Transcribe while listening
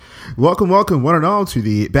Welcome, one and all, to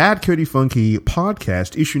the Bad Cody Funky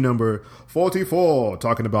podcast, issue number 44,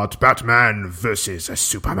 talking about Batman versus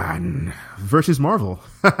Superman versus Marvel.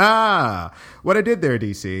 What I did there,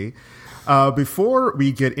 DC. Before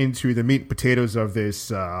we get into the meat and potatoes of this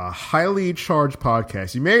highly charged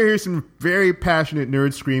podcast, you may hear some very passionate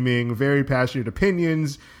nerds screaming, very passionate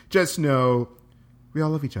opinions. Just know we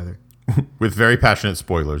all love each other. With very passionate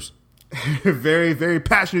spoilers. Very, very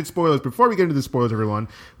passionate spoilers. Before we get into the spoilers, everyone,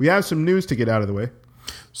 we have some news to get out of the way.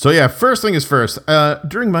 So yeah, first thing is first.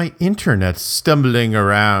 During my internet stumbling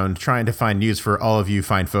around trying to find news for all of you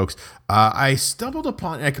fine folks, I stumbled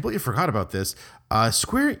upon, and I completely forgot about this,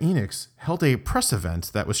 Square Enix held a press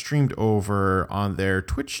event that was streamed over on their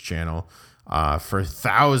Twitch channel for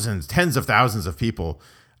thousands, tens of thousands of people,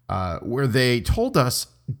 where they told us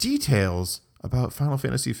details about Final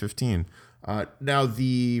Fantasy 15. Now,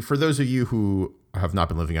 for those of you who have not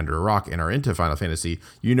been living under a rock and are into Final Fantasy,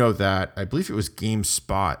 you know that I believe it was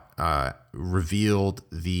GameSpot revealed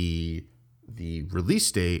the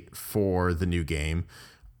release date for the new game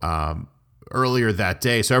earlier that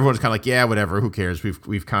day. So everyone's kind of like, yeah, whatever, who cares?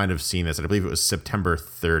 We've kind of seen this, and I believe it was September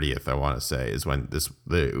 30th. I want to say is when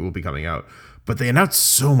it will be coming out. But they announced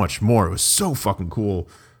so much more. It was so fucking cool.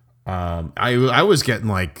 I was getting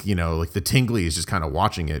like the tinglies just kind of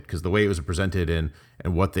watching it because the way it was presented and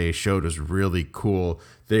what they showed was really cool.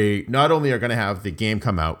 They not only are going to have the game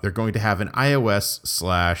come out, they're going to have an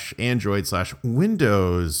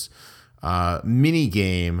iOS/Android/Windows mini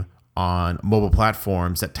game on mobile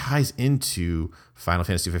platforms that ties into Final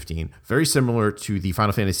Fantasy 15, very similar to the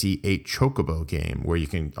Final Fantasy 8 Chocobo game where you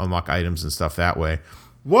can unlock items and stuff that way.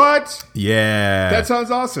 What? Yeah, that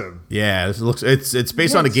sounds awesome. Yeah, it's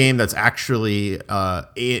based on a game that's actually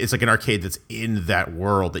it's like an arcade that's in that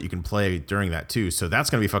world that you can play during that too. So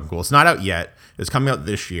that's gonna be fucking cool. It's not out yet. It's coming out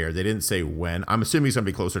this year. They didn't say when. I'm assuming it's gonna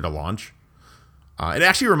be closer to launch. It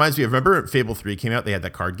actually reminds me of, remember Fable 3 came out. They had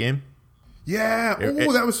that card game. Yeah.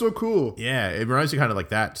 That was so cool. Yeah, it reminds me kind of like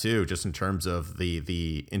that too, just in terms of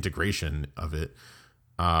the integration of it.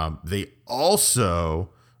 They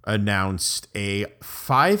also announced a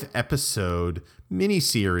 5-episode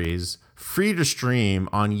miniseries free to stream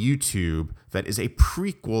on YouTube that is a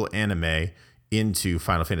prequel anime into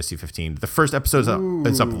Final Fantasy 15. The first episode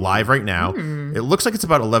is up live right now. It looks like it's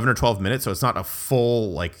about 11 or 12 minutes, so it's not a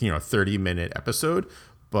full 30-minute episode.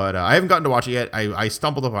 But I haven't gotten to watch it yet. I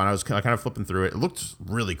stumbled upon it. I was kind of flipping through it. It looked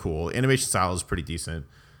really cool. Animation style is pretty decent.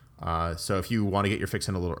 So if you want to get your fix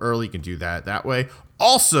in a little early, you can do that way.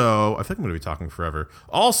 Also, I think I'm going to be talking forever.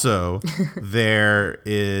 Also, there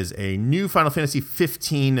is a new Final Fantasy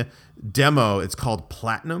 15 demo. It's called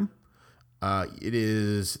Platinum. It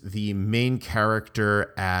is the main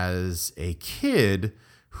character as a kid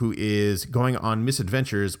who is going on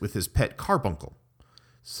misadventures with his pet Carbuncle.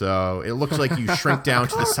 So it looks like you shrink down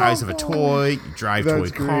to the size of a toy. You drive toy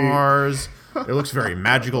cars. It looks very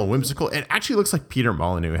magical and whimsical. It actually looks like Peter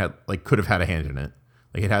Molyneux could have had a hand in it.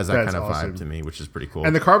 Like, it has that kind of vibe to me, which is pretty cool.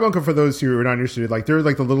 And the Carbuncle, for those who are not interested, they're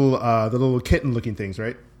like the little kitten looking things,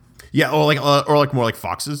 right? Yeah, or more like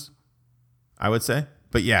foxes, I would say.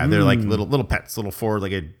 But yeah, they're like little pets, little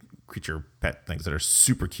four-legged creature pet things that are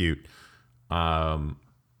super cute.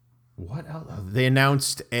 What else? They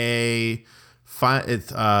announced the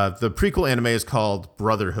prequel anime is called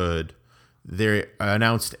Brotherhood. They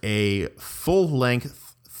announced a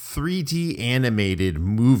full-length 3D animated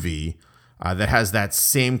movie that has that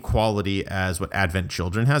same quality as what Advent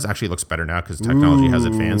Children has. Actually, it looks better now because technology has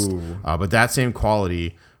advanced. But that same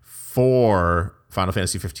quality for Final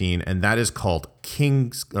Fantasy 15, and that is called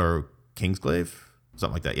Kingsglaive,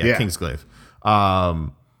 something like that. Yeah. Kingsglaive.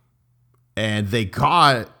 And they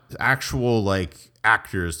got actual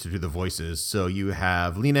actors to do the voices. So you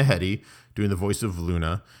have Lena Headey doing the voice of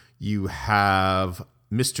Luna. You have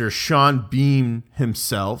Mr. Sean Bean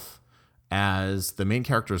himself as the main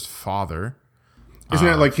character's father. Isn't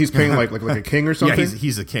that like he's playing like a king or something? Yeah,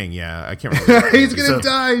 he's a king. Yeah, I can't remember. He's gonna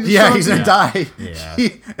die. He's gonna die. Yeah.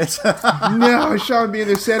 No, Sean Bean,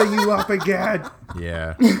 they're setting you up again.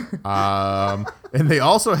 Yeah. And they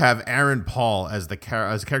also have Aaron Paul as a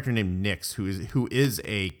character named Nyx, who is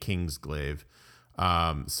a Kingsglaive.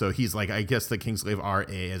 So he's I guess the Kingsglaive are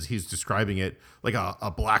as he's describing it, like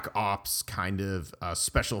a black ops kind of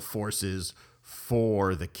special forces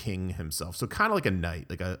for the king himself. So kind of like a knight,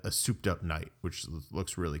 like a souped up knight, which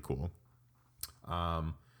looks really cool.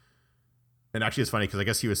 And actually it's funny because I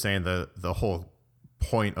guess he was saying the whole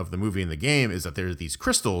point of the movie and the game is that there's these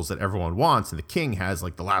crystals that everyone wants, and the king has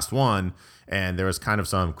the last one, and there was kind of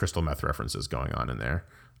some crystal meth references going on in there.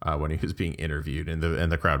 When he was being interviewed, and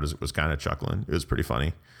the crowd was kind of chuckling. It was pretty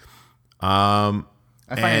funny.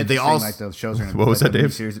 I find it And they interesting, also like those shows are. What was that,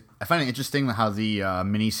 Dave? I find it interesting how the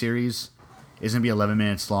miniseries is gonna be 11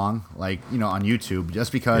 minutes long, like on YouTube,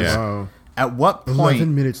 just because. Yeah. Wow. At what point?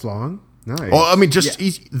 11 minutes long? Nice. Well, I mean,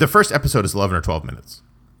 the first episode is 11 or 12 minutes.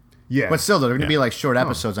 yeah. But still, they're going to be Yeah. like short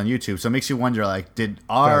episodes on YouTube, so it makes you wonder, like, did That's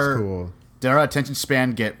our cool. attention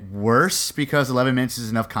span get worse because 11 minutes is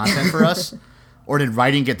enough content for us, or did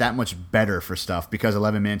writing get that much better for stuff because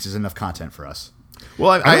 11 minutes is enough content for us?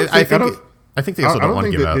 Well, I don't think they also don't want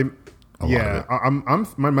to give out. Yeah,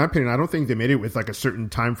 my opinion. I don't think they made it with like a certain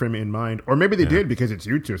time frame in mind, or maybe they did because it's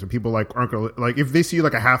YouTube. So people like aren't gonna like if they see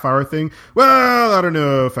like a half-hour thing. Well, I don't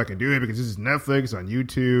know if I can do it because this is Netflix on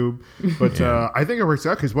YouTube. But I think it works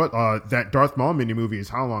out because that Darth Maul mini movie is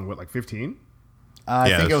how long? What, like 15? I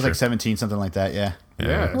Yeah, think it was that's like 17, something like that. Yeah.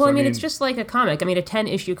 Yeah. Well, I mean, it's just like a comic. I mean, a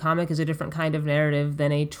 10-issue comic is a different kind of narrative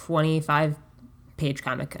than a 25-page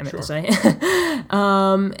comic, I meant to say.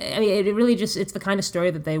 I mean, it really just, it's the kind of story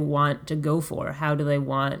that they want to go for.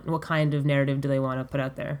 What kind of narrative do they want to put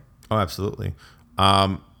out there? Oh, absolutely.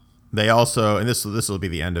 They also, and this will be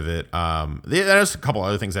the end of it. There's a couple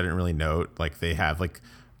other things I didn't really note. Like they have like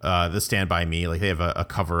the Stand By Me. Like they have a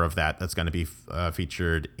cover of that's going to be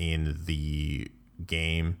featured in the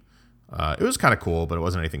game. It was kind of cool, but it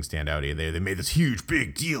wasn't anything standouty. They made this huge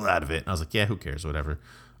big deal out of it, and I was like, yeah, who cares, whatever.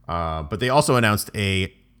 But they also announced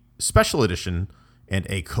a special edition and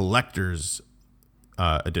a collector's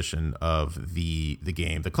edition of the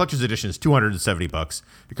game. The collector's edition is $270.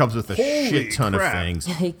 It comes with a shit ton of things.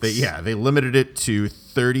 They limited it to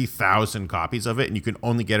 30,000 copies of it, and you can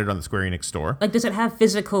only get it on the Square Enix store. Like, does it have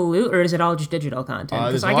physical loot, or is it all just digital content?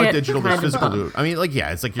 There's a lot of digital, there's physical loot. I mean, like,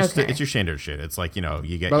 yeah, it's like it's your standard shit. It's like, you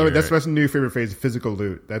get. By the way, that's my new favorite phrase: physical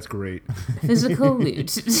loot. That's great. Physical loot.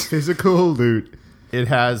 Physical loot. It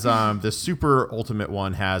has the super ultimate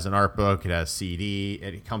one has an art book. It has CD.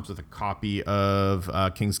 It comes with a copy of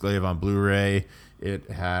Kingsglaive on Blu-ray. It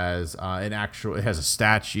has It has a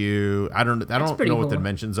statue. I don't know what the cool.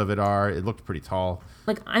 dimensions of it are. It looked pretty tall.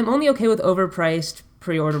 Like, I'm only okay with overpriced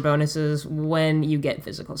pre-order bonuses when you get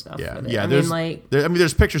physical stuff. Yeah, with it. yeah.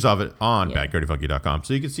 There's pictures of it on badcodyfunky.com,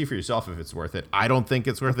 so you can see for yourself if it's worth it. I don't think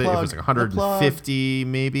it's worth it. If it was like 150,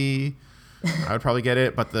 maybe. I would probably get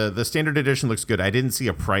it, but the standard edition looks good. I didn't see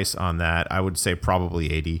a price on that. I would say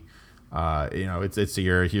probably 80. It's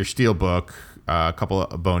your steel book, a couple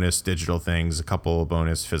of bonus digital things, a couple of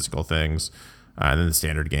bonus physical things, and then the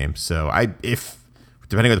standard game. So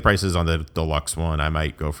depending on the prices on the deluxe one, I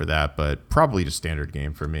might go for that, but probably just standard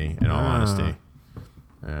game for me, in all honesty.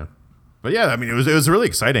 Yeah. But yeah, I mean, it was really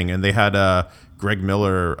exciting, and they had Greg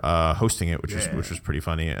Miller hosting it, which was pretty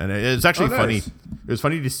funny, and it was actually funny. Nice. It was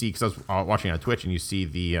funny to see because I was watching on Twitch, and you see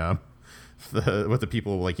what the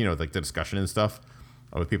people like the discussion and stuff,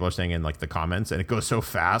 what people are saying in like the comments, and it goes so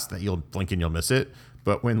fast that you'll blink and you'll miss it.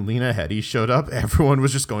 But when Lena Headey showed up, everyone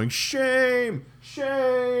was just going shame,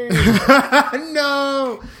 shame.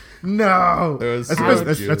 No, It was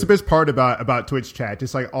that's the best part about Twitch chat.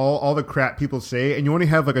 Just like all the crap people say, and you only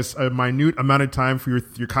have like a minute amount of time for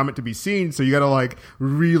your comment to be seen. So you got to like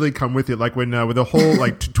really come with it. Like when the whole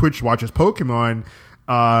like Twitch watches Pokemon,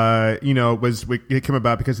 it came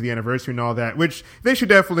about because of the anniversary and all that. Which they should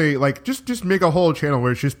definitely like just make a whole channel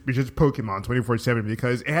where it's just Pokemon 24/7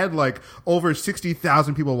 because it had like over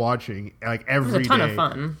 60,000 people watching like every day. It was a ton of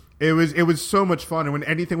fun. It was so much fun, and when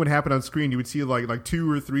anything would happen on screen, you would see like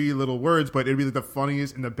 2 or 3 little words, but it'd be like the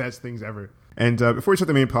funniest and the best things ever. And before we start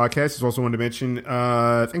the main podcast, I just also wanted to mention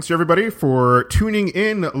thanks to everybody for tuning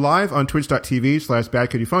in live on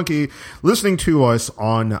twitch.tv/badcodyfunky, listening to us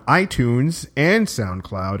on iTunes and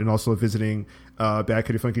SoundCloud, and also visiting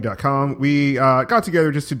badcodyfunky.com. We got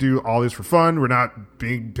together just to do all this for fun. We're not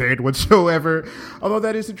being paid whatsoever, although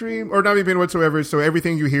that is a dream, or not being paid whatsoever. So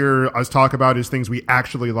everything you hear us talk about is things we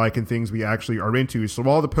actually like and things we actually are into. So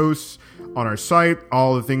all the posts on our site,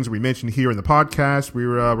 all the things we mentioned here in the podcast,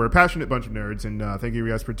 we're a passionate bunch of nerds, and thank you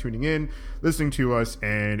guys for tuning in, listening to us,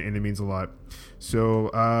 and it means a lot. So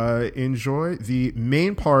enjoy the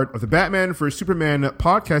main part of the Batman vs Superman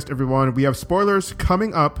podcast, everyone. We have spoilers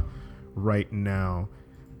coming up right now.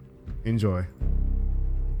 Enjoy.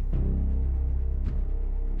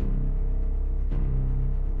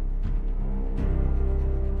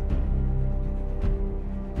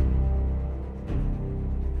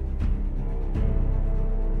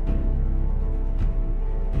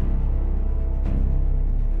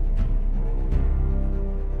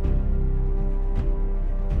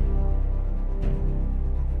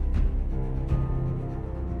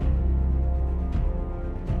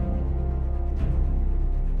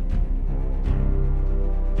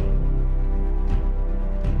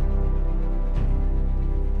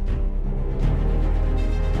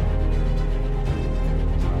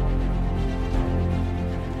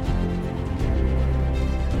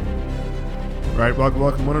 right,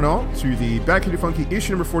 welcome one and all to the Bad Kitty Funky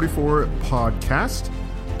issue number 44 podcast,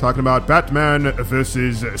 talking about Batman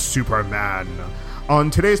versus Superman. On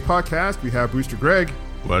today's podcast, we have Booster Greg.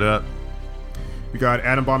 What up? We got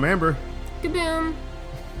Adam Bomb Amber. Kaboom.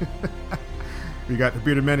 We got the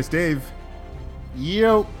Bearded Menace Dave.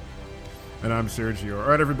 Yo. And I'm Sergio. All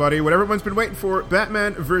right, everybody, what everyone's been waiting for,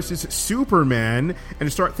 Batman versus Superman. And to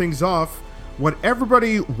start things off, what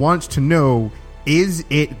everybody wants to know, is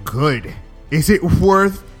it good? Is it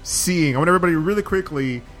worth seeing? I want everybody really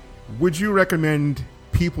quickly, would you recommend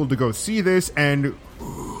people to go see this? And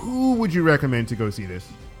who would you recommend to go see this?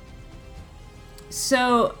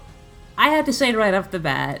 So, I have to say right off the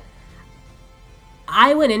bat,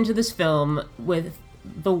 I went into this film with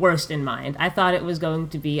the worst in mind. I thought it was going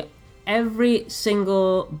to be every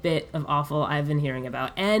single bit of awful I've been hearing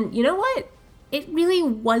about. And you know what? It really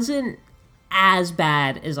wasn't as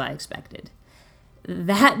bad as I expected.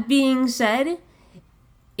 That being said,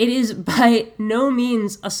 it is by no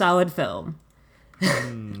means a solid film.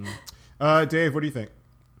 Dave, what do you think?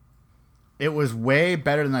 It was way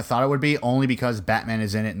better than I thought it would be, only because Batman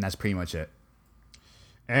is in it, and that's pretty much it.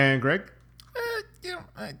 And Greg?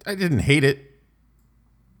 I didn't hate it.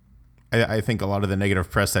 I think a lot of the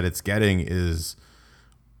negative press that it's getting is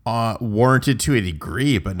warranted to a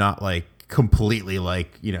degree, but not like completely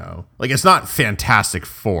like it's not Fantastic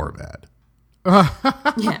Four bad.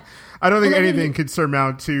 Yeah. I don't think anything could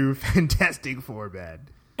surmount to Fantastic Four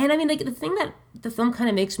bad. And I mean, like, the thing that the film kind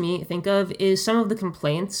of makes me think of is some of the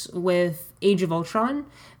complaints with Age of Ultron.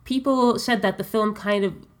 People said that the film kind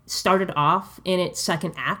of started off in its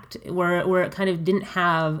second act where it kind of didn't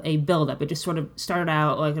have a build-up. It just sort of started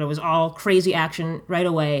out like it was all crazy action right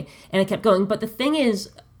away, and it kept going. But the thing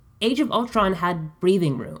is, Age of Ultron had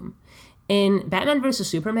breathing room. In Batman vs.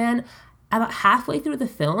 Superman, about halfway through the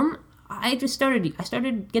film, I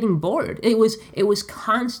started getting bored. It was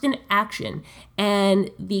constant action,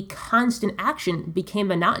 and the constant action became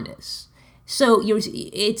monotonous. So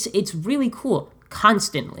it's really cool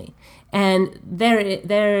constantly, and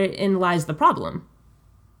therein lies the problem.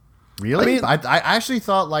 Really? I actually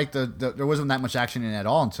thought like there wasn't that much action in it at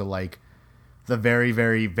all until like the very,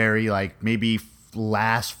 very, very like maybe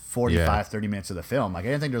last 45, 30 minutes of the film. Like I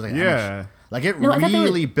didn't think there was like that much. Like it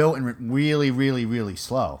really built and really, really, really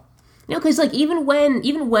slow. Because like even when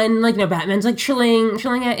like Batman's like chilling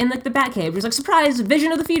out in like the Batcave, there's like surprise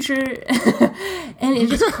vision of the future, and it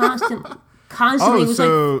just constantly. Oh, was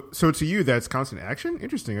so to you that's constant action?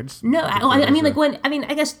 Interesting. I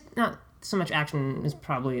guess not so much action is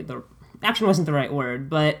probably action wasn't the right word,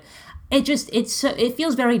 but it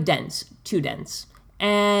feels very dense, too dense.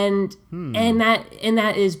 And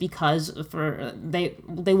that is because they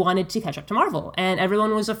wanted to catch up to Marvel, and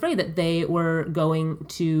everyone was afraid that they were going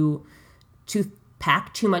to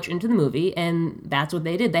pack too much into the movie, and that's what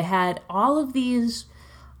they did. They had all of these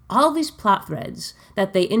plot threads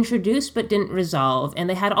that they introduced but didn't resolve, and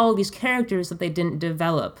they had all of these characters that they didn't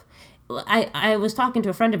develop. I was talking to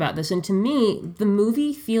a friend about this, and to me, the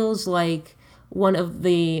movie feels like one of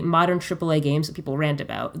the modern AAA games that people rant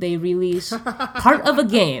about. They release part of a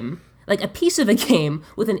game, like a piece of a game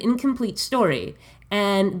with an incomplete story,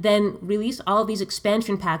 and then release all of these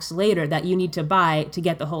expansion packs later that you need to buy to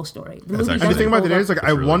get the whole story. And the thing about it is, like,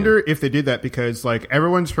 I wonder if they did that because, like,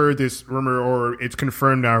 everyone's heard this rumor, or it's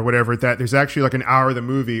confirmed now, or whatever, that there's actually like an hour of the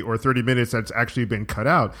movie or 30 minutes that's actually been cut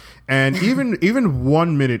out. And even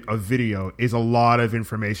 1 minute of video is a lot of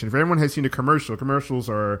information. If everyone has seen a commercials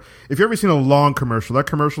are, if you've ever seen a long commercial, that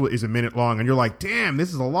commercial is a minute long, and you're like, damn, this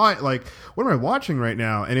is a lot. Like, what am I watching right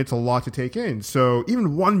now? And it's a lot to take in. So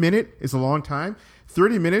even 1 minute is a long time.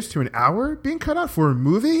 30 minutes to an hour being cut out for a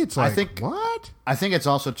movie? It's like, what? I think it's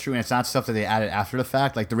also true, and it's not stuff that they added after the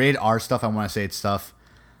fact. Like, the rated R stuff, I want to say it's stuff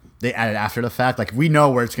they added after the fact. Like, we know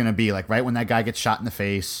where it's going to be, like, right when that guy gets shot in the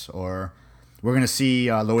face, or we're going to see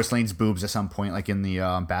Lois Lane's boobs at some point, like, in the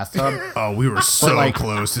bathtub. Oh, we were so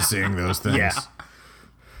close to seeing those things. Yeah.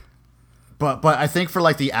 But I think for,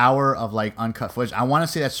 like, the hour of, like, uncut footage, I want to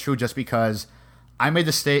say that's true just because I made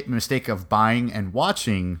the mistake of buying and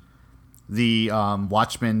watching the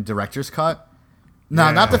Watchmen director's cut.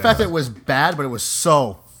 No, not the fact that it was bad, but it was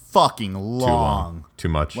so fucking long. Too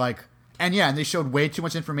much. Like, and they showed way too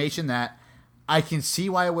much information that I can see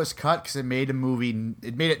why it was cut, because it made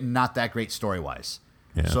it not that great story-wise.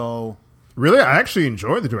 Yeah. So really, I actually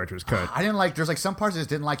enjoyed the director's cut. I didn't like, there's like some parts I just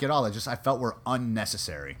didn't like at all. I felt were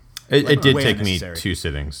unnecessary. It did take me 2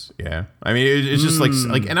 sittings. Yeah. I mean, it's just like,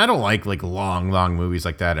 and I don't like long movies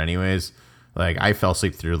like that anyways. Like, I fell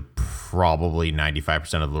asleep through probably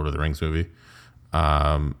 95% of the Lord of the Rings movie.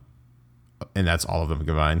 And that's all of them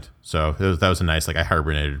combined. So that was a nice, like, I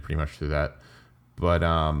hibernated pretty much through that. But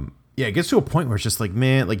yeah, it gets to a point where it's just like,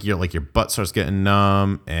 man, like your butt starts getting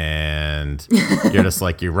numb, and you're just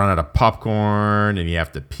like, you run out of popcorn, and you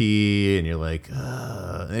have to pee, and you're like,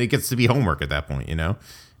 and it gets to be homework at that point, and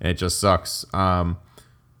it just sucks. Oh,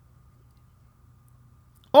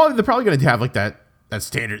 they're probably gonna have like that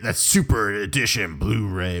standard, that super edition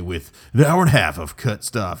Blu-ray with an hour and a half of cut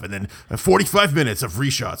stuff, and then 45 minutes of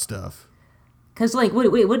reshot stuff. Because, like,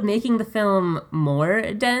 would making the film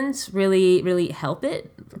more dense really help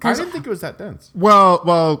it? I didn't think it was that dense.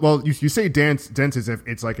 Well. You say dense as if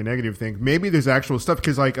it's like a negative thing. Maybe there's actual stuff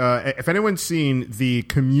because, like, if anyone's seen the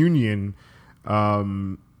Communion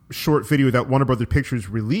short video that Warner Brothers Pictures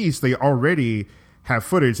released, they already have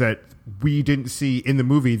footage that we didn't see in the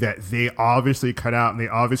movie that they obviously cut out, and they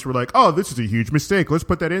obviously were like, oh, this is a huge mistake, let's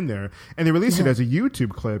put that in there. And they released it as a YouTube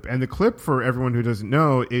clip, and the clip, for everyone who doesn't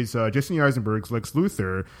know, is Jesse Eisenberg's Lex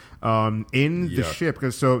Luthor in the ship.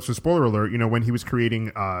 Because so spoiler alert, when he was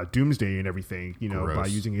creating Doomsday and everything, by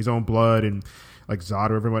using his own blood and like Zod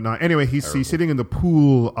or whatnot. Anyway, he's sitting in the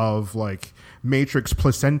pool of like Matrix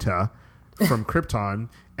placenta from Krypton.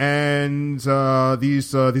 And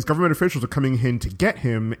these government officials are coming in to get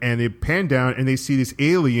him, and they pan down and they see this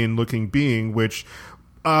alien-looking being, which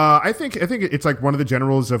I think it's like one of the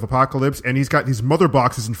generals of Apocalypse, and he's got these mother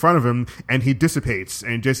boxes in front of him, and he dissipates,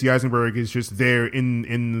 and Jesse Eisenberg is just there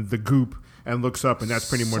in the goop and looks up, and that's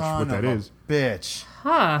pretty much what that is. Bitch.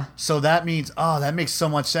 Huh. So that means, that makes so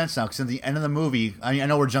much sense now, because at the end of the movie, I mean, I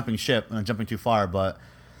know we're jumping ship, and I'm jumping too far, but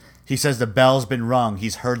he says the bell's been rung.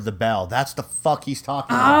 He's heard the bell. That's the fuck he's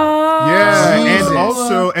talking about. Yeah, Jesus. and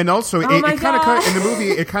also, Oh it kind of cut in the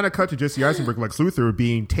movie. It kind of cut to Jesse Eisenberg, Lex Luthor,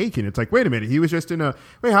 being taken. It's like, wait a minute, he was just in a.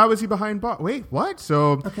 Wait, how was he behind? Wait, what?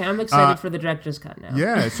 So okay, I'm excited for the director's cut now.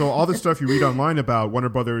 Yeah, so all the stuff you read online about Warner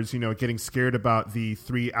Brothers, getting scared about the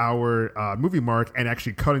 3-hour movie mark and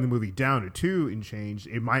actually cutting the movie down to 2 and change,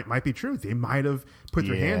 it might be true. They might have put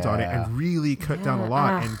their hands on it and really cut down a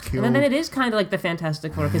lot and killed. And then it is kind of like the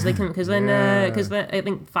Fantastic Four because I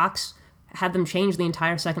think Fox had them change the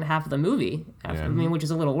entire second half of the movie. I mean, which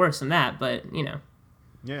is a little worse than that, but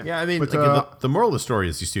Yeah, I mean, but, the moral of the story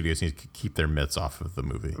is these studios need to keep their mitts off of the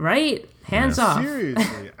movie. Right? Hands off.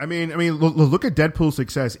 Seriously. I mean, look at Deadpool's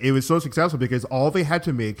success. It was so successful because all they had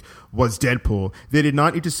to make was Deadpool. They did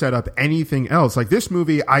not need to set up anything else. Like, this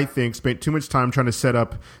movie, I think, spent too much time trying to set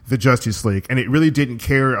up the Justice League, and it really didn't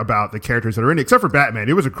care about the characters that are in it, except for Batman.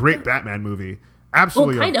 It was a great Batman movie.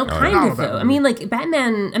 Absolutely. Well, kind of, though. I mean, like,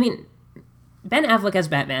 Batman, Ben Affleck as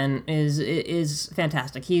Batman is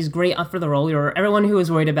fantastic. He's great for the role. Everyone who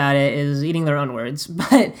is worried about it is eating their own words.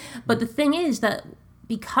 But the thing is that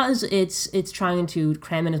because it's trying to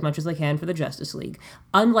cram in as much as they can for the Justice League,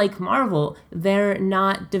 unlike Marvel, they're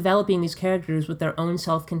not developing these characters with their own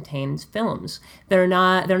self-contained films. They're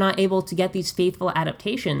not able to get these faithful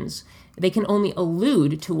adaptations. They can only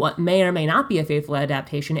allude to what may or may not be a faithful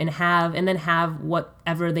adaptation and then have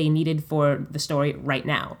whatever they needed for the story right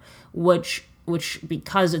now, which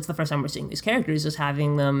because it's the first time we're seeing these characters, is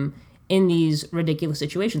having them in these ridiculous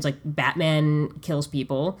situations. Like, Batman kills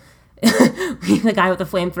people. The guy with the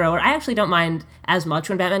flamethrower. I actually don't mind as much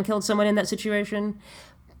when Batman killed someone in that situation,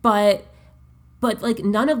 but like,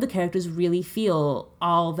 none of the characters really feel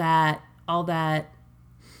all that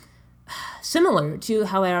similar to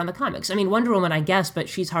how they are in the comics. I mean, Wonder Woman, I guess, but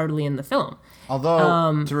she's hardly in the film.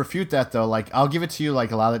 Although, to refute that, though, like, I'll give it to you,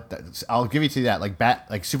 like, I'll give you to that.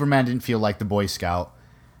 Like, Superman didn't feel like the Boy Scout,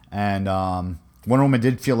 and Wonder Woman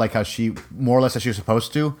did feel like how she, more or less, as she was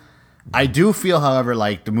supposed to. I do feel, however,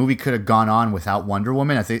 like the movie could have gone on without Wonder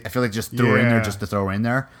Woman. I feel like just threw her in there just to throw her in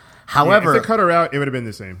there. However, if they cut her out, it would have been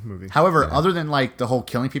the same movie. However, other than like the whole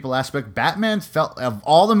killing people aspect, Batman felt, of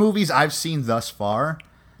all the movies I've seen thus far,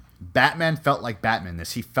 Batman felt like Batman.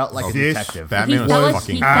 He felt like a detective. Batman he felt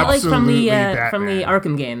fucking like from the Batman.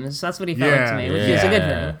 Arkham games. That's what he felt like to me, which is a good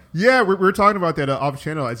thing. Yeah, we were talking about that off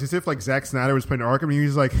channel. It's as if like Zack Snyder was playing Arkham and he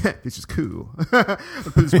was like, "This is cool."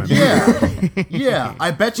 Yeah.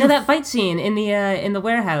 I bet you. No, that fight scene in the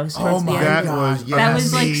warehouse. Oh my god, that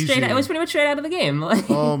was like straight. It was pretty much straight out of the game.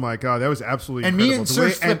 Oh my god, that was absolutely. And incredible. me and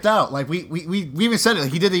Serge flipped out. Like we even said it.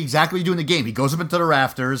 Like, he did exactly what you do in the game. He goes up into the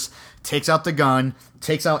rafters, takes out the gun,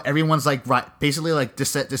 takes out everyone's basically like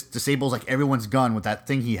disables like everyone's gun with that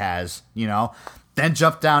thing he has, then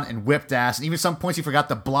jumped down and whipped ass. And even some points he forgot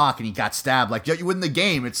to block and he got stabbed. Like, you win the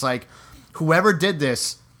game. It's like whoever did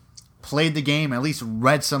this played the game and at least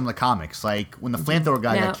read some of the comics. Like when the flamethrower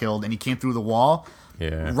guy got killed and he came through the wall.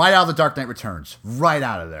 Yeah. Right out of the Dark Knight Returns. Right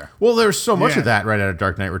out of there. Well, there's so much of that right out of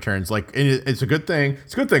Dark Knight Returns. Like, it's a good thing.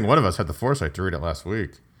 It's a good thing one of us had the foresight to read it last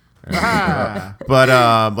week. But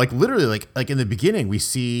like literally, like in the beginning, we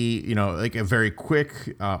see like a very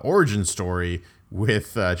quick origin story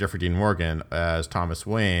with Jeffrey Dean Morgan as Thomas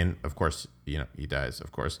Wayne. Of course, he dies,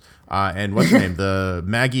 of course. And what's her name? The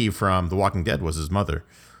Maggie from The Walking Dead was his mother.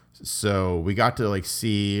 So we got to like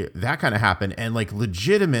see that kind of happen, and like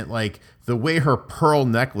legitimate, like the way her pearl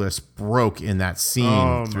necklace broke in that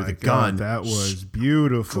scene through the gun. That was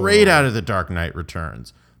beautiful. Straight out of The Dark Knight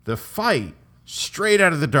Returns. The fight, straight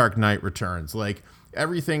out of The Dark Knight Returns. Like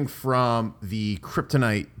everything from the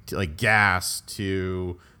kryptonite like gas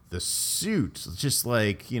to the suit, just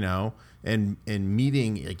like and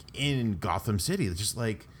meeting like in Gotham City, just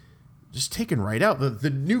taken right out.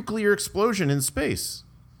 The nuclear explosion in space.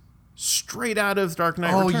 Straight out of Dark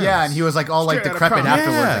Knight Returns. Oh, yeah, and he was like all like decrepit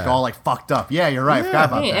afterwards, like all like fucked up. Yeah, you're right. Forgot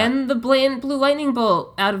about that. And the blatant blue lightning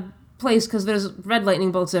bolt out of place because there's red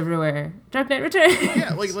lightning bolts everywhere. Dark Knight Returns.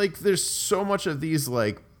 Yeah, like there's so much of these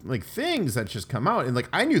like things that just come out, and like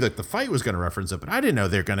I knew that the fight was going to reference it, but I didn't know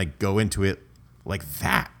they're going to go into it like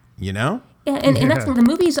that. Yeah, and that's the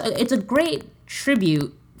movie's. It's a great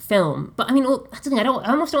tribute film, but I mean, that's the thing. I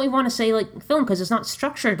almost don't even want to say like film because it's not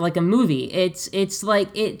structured like a movie.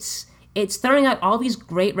 It's throwing out all these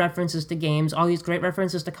great references to games, all these great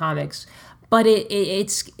references to comics, but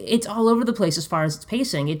it's all over the place as far as its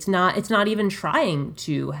pacing. It's not even trying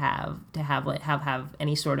to have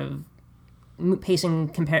any sort of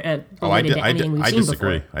pacing related to anything we've seen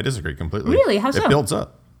before. I disagree completely. Really? How so? It builds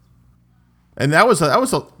up. And that was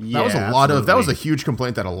a huge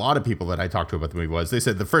complaint that a lot of people that I talked to about the movie was. They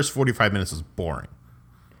said the first 45 minutes was boring.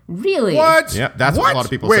 Really? What? Yeah, that's what a lot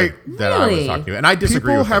of people said that I was talking to, and I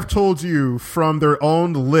disagree. People have told you from their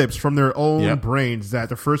own lips, from their own brains, that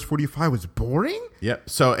the first 45 was boring. Yep.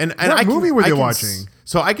 So and what movie were they watching?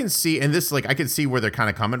 So I can see, and this like I can see where they're kind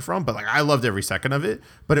of coming from, but like I loved every second of it.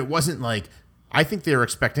 But it wasn't like I think they were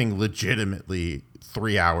expecting legitimately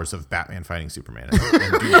 3 hours of Batman fighting Superman. That's what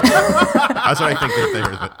I think that they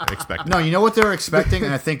were expecting. No, you know what they were expecting,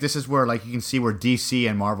 and I think this is where like you can see where DC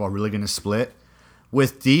and Marvel are really going to split.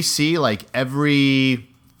 With DC, like every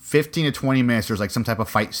 15 to 20 minutes, there's like some type of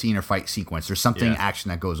fight scene or fight sequence. There's something action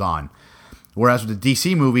that goes on. Whereas with the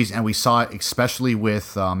DC movies, and we saw it especially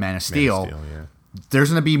with Man of Steel, there's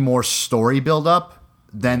going to be more story buildup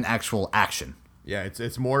than actual action. Yeah,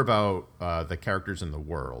 it's more about the characters in the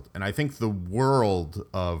world. And I think the world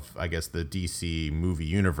of, I guess, the DC movie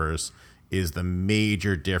universe is the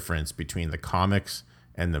major difference between the comics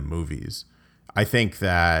and the movies. I think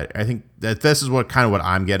that this is what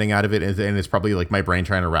I'm getting out of it, and it's probably like my brain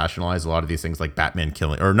trying to rationalize a lot of these things, like Batman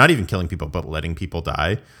killing, or not even killing people, but letting people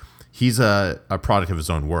die. He's a product of his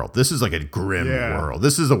own world. This is like a grim world.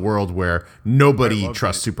 This is a world where nobody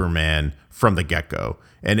trusts Superman from the get-go.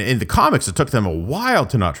 And in the comics, it took them a while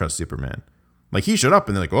to not trust Superman. Like he showed up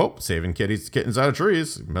and they're like, oh, saving kittens out of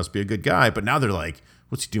trees. He must be a good guy. But now they're like,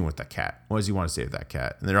 what's he doing with that cat? Why does he want to save that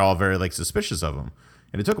cat? And they're all very like suspicious of him.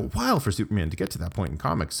 And it took a while for Superman to get to that point in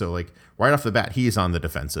comics. So, like, right off the bat, he's on the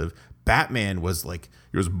defensive. Batman was like,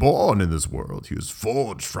 he was born in this world. He was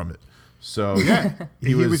forged from it. So, yeah.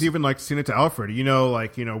 he was even, like, seeing it to Alfred.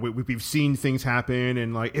 We've seen things happen.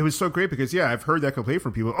 And, like, it was so great because, I've heard that complaint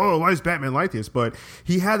from people. Oh, why is Batman like this? But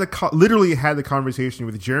he had literally had the conversation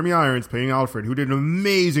with Jeremy Irons playing Alfred, who did an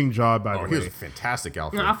amazing job, by the way. He was a fantastic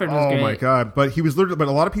Alfred. Alfred was great. Oh, my God. But he was literally, but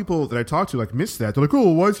a lot of people that I talked to, like, missed that. They're like,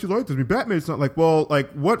 oh, why is he like this? I mean, Batman's not like, well,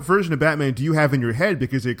 like, what version of Batman do you have in your head?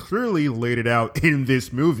 Because they clearly laid it out in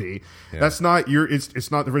this movie. Yeah. That's not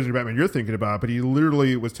it's not the version of Batman you're thinking about, but he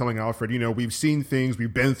literally was telling Alfred, we've seen things,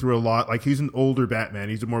 we've been through a lot. Like, he's an older Batman.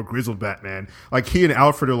 He's a more grizzled Batman. Like, he and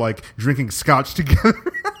Alfred are, like, drinking scotch together.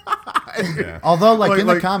 Although, like in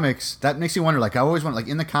the comics, that makes you wonder, like, I always wonder, like,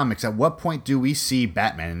 in the comics, at what point do we see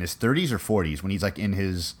Batman in his 30s or 40s when he's, like, in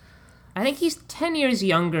his... I think he's 10 years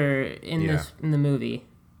younger in the movie.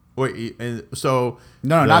 Wait, so...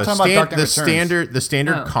 No, not talking about Dark Knight Returns. The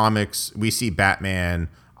standard comics, we see Batman,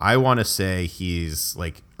 I want to say he's,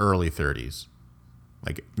 like, early 30s.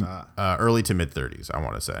 Like early to mid 30s, I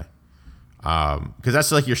want to say, because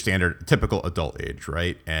that's like your standard typical adult age,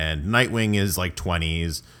 right? And Nightwing is like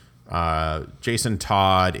 20s, Jason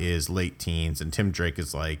Todd is late teens, and Tim Drake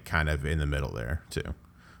is like kind of in the middle there too.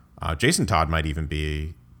 Jason Todd might even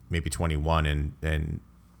be maybe 21, and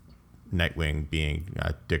Nightwing being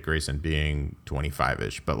Dick Grayson being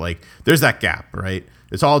 25ish. But like, there's that gap, right?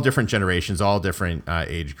 It's all different generations, all different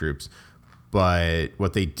age groups. But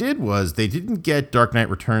what they did was they didn't get Dark Knight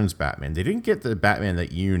Returns Batman. They didn't get the Batman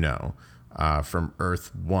that from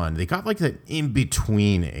Earth 1. They got like that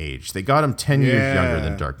in-between age. They got him 10 years younger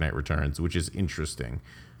than Dark Knight Returns, which is interesting.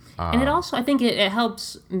 And it also, I think it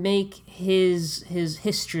helps make his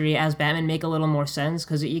history as Batman make a little more sense,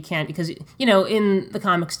 because in the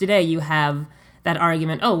comics today you have that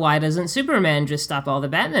argument, oh, why doesn't Superman just stop all the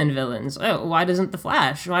Batman villains? Oh, why doesn't the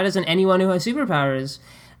Flash? Why doesn't anyone who has superpowers?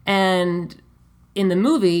 And in the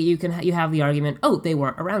movie, you have the argument, oh, they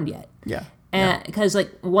weren't around yet. Yeah. Because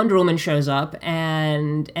like Wonder Woman shows up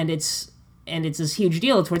and it's this huge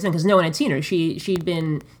deal towards them because no one had seen her. She'd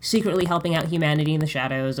been secretly helping out humanity in the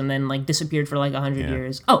shadows and then like disappeared for like 100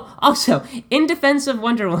 years. Oh, also in defense of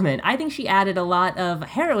Wonder Woman, I think she added a lot of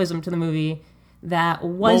heroism to the movie that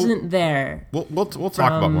wasn't there. We'll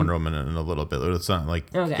talk about Wonder Woman in a little bit. Let's not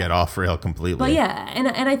get off rail completely. But yeah, and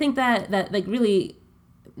I think that like really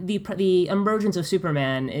the emergence of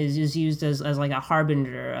Superman is used as like a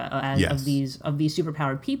harbinger of these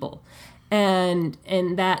superpowered people, and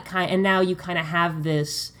now you kind of have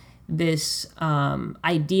this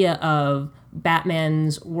idea of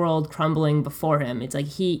Batman's world crumbling before him. It's like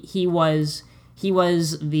he was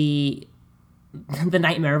the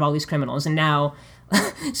nightmare of all these criminals, and now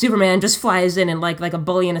Superman just flies in and like a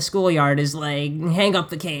bully in a schoolyard is like, hang up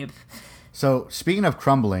the cape. So speaking of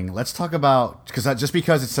crumbling, let's talk about, because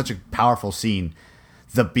it's such a powerful scene,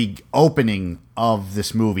 the big opening of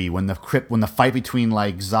this movie when the fight between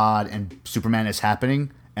like Zod and Superman is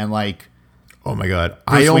happening, and like, oh my god,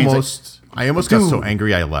 I almost got so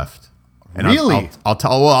angry I left. And really? I'll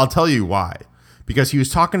tell you why. Because he was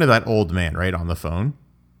talking to that old man right on the phone.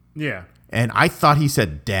 Yeah. And I thought he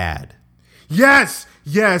said dad. Yes.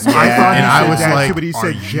 And I thought I was dad like, too, but he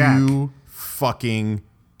said Jack. You fucking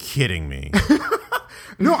kidding me?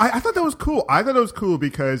 No, I thought that was cool. I thought it was cool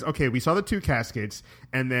because, okay, we saw the two caskets,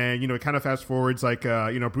 and then, it kind of fast forwards like,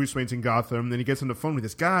 Bruce Wayne's in Gotham, then he gets on the phone with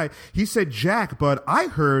this guy. He said Jack, but I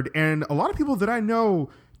heard, and a lot of people that I know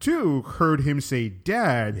too heard him say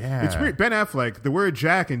dad. Yeah. It's weird. Ben Affleck, the word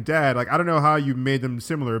Jack and dad, like, I don't know how you made them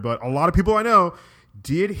similar, but a lot of people I know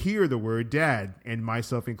did hear the word dad, and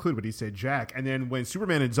myself included, but he said Jack. And then when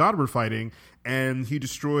Superman and Zod were fighting, and he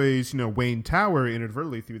destroys, Wayne Tower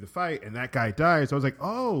inadvertently through the fight, and that guy dies, I was like,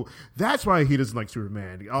 oh, that's why he doesn't like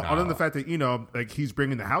Superman. Other than the fact that, like, he's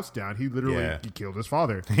bringing the house down. He literally he killed his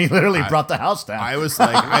father. He literally brought the house down. I was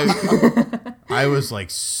like, I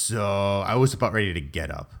was about ready to get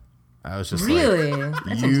up. I was just really? Like,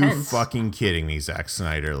 That's you intense. fucking kidding me, Zack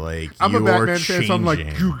Snyder? Like, I'm you a Batman are fan, so I'm like,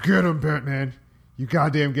 changing. you get him, Batman. You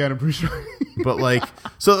goddamn get him, Bruce Wayne. But like,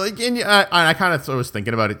 so like, and I kind of was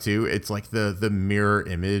thinking about it too. It's like the mirror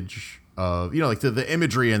image of, like the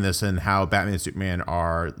imagery in this and how Batman and Superman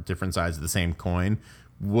are different sides of the same coin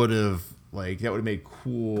would have made a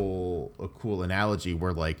cool analogy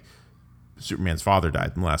where like Superman's father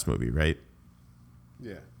died in the last movie, right?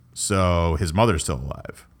 Yeah. So his mother's still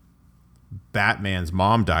alive. Batman's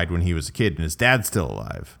mom died when he was a kid and his dad's still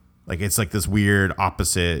alive. Like, it's like this weird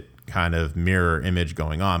opposite kind of mirror image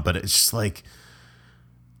going on, but it's just like,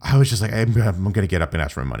 I was just like, I'm gonna get up and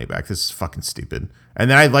ask for my money back. This is fucking stupid. And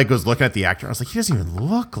then I was looking at the actor. I was like, he doesn't even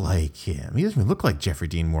look like him. He doesn't even look like Jeffrey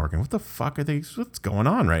Dean Morgan. What the fuck are they? What's going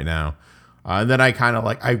on right now? And then I kind of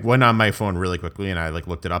I went on my phone really quickly and I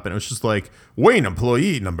looked it up, and it was just like Wayne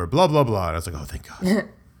employee number blah blah blah. And I was like, oh, thank God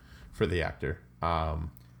for the actor.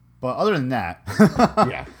 But other than that,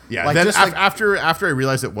 yeah. Like, Then just like- after I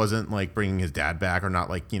realized it wasn't like bringing his dad back or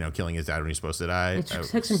not killing his dad when he's supposed to die. It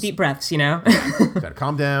took some deep breaths, Gotta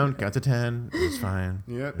calm down. Got to 10. It was fine.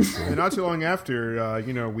 Yeah, and not too long after,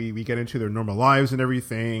 we get into their normal lives and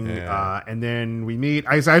everything, and then we meet.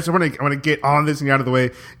 I just want to get on this and get out of the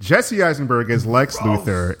way. Jesse Eisenberg as Lex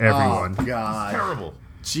Luthor. Everyone, oh God, Terrible.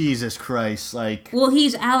 Jesus Christ! Like, well,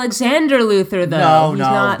 he's Alexander Luthor, though. He's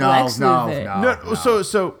not Lex Luthor.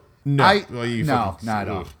 No. No, No. not at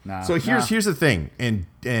all. No, So here's the thing,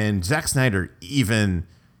 and Zack Snyder even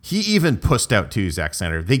pushed out to Zack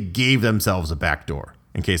Snyder. They gave themselves a back door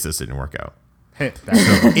in case this didn't work out.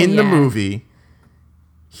 In the movie,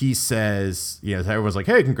 he says, everyone's like,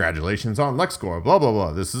 "Hey, congratulations on LexCorp, blah blah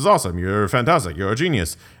blah. This is awesome. You're fantastic. You're a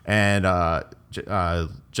genius." And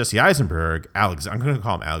Jesse Eisenberg, I'm going to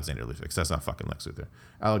call him Alexander Luthor because that's not fucking Lex Luthor.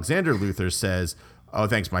 Alexander Luthor says, "Oh,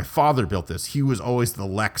 thanks. My father built this. He was always the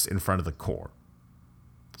Lex in front of the core."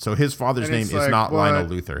 So his father's name is not Lionel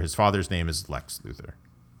Luthor. His father's name is Lex Luthor.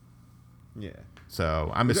 Yeah.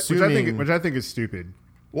 So I'm assuming, which I think is stupid.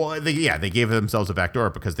 Well, they gave themselves a backdoor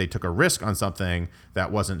because they took a risk on something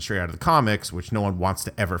that wasn't straight out of the comics, which no one wants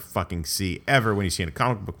to ever fucking see ever when you see in a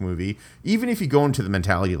comic book movie. Even if you go into the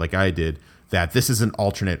mentality like I did, that this is an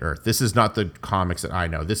alternate Earth. This is not the comics that I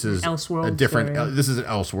know. This is Elseworlds a different. story. This is an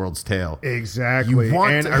Elseworlds tale. Exactly. You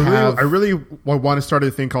want and to I have- really want to start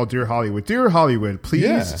a thing called Dear Hollywood. Dear Hollywood, please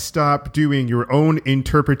Yeah. stop doing your own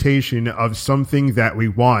interpretation of something that we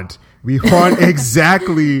want. We want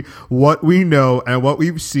exactly what we know and what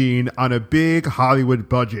we've seen on a big Hollywood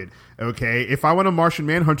budget. Okay? If I want a Martian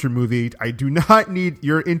Manhunter movie, I do not need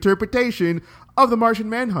your interpretation of the Martian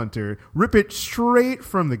Manhunter. Rip it straight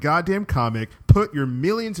from the goddamn comic, put your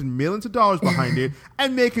millions and millions of dollars behind it,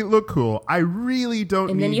 and make it look cool. I really don't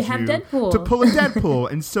And need then you have Deadpool. to pull a Deadpool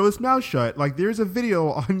and sew his mouth shut. Like, there's a video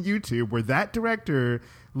on YouTube where that director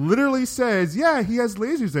literally says, yeah, he has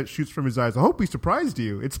lasers that shoots from his eyes. I hope he surprised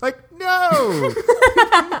you. It's like, no.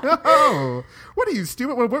 No. What are you,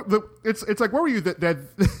 stupid? It's like, where were you,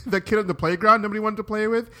 that kid on the playground nobody wanted to play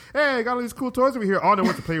with? Hey, I got all these cool toys over here. Oh, no one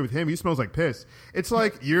wants to play with him. He smells like piss. It's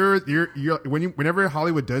like whenever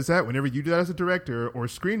Hollywood does that, whenever you do that as a director or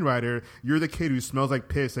screenwriter, you're the kid who smells like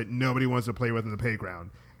piss that nobody wants to play with in the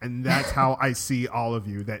playground. And that's how I see all of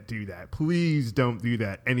you that do that. Please don't do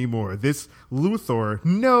that anymore. This Luthor,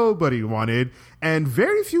 nobody wanted, and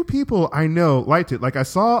very few people I know liked it. Like, I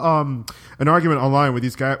saw an argument online with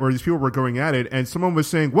these guys where these people were going at it, and someone was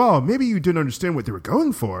saying, well, maybe you didn't understand what they were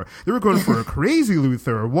going for. They were going for a crazy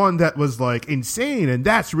Luthor, one that was, like, insane, and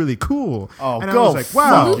that's really cool. Oh, and go I was like,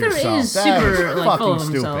 wow. fuck Luther yourself. is That is super like full of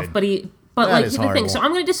fucking himself, stupid. but That like is here's the thing. So horrible.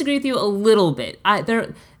 I'm going to disagree with you a little bit.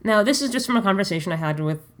 Now this is just from a conversation I had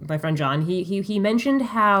with my friend John. He mentioned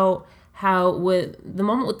how with the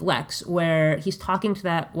moment with Lex where he's talking to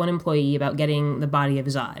that one employee about getting the body of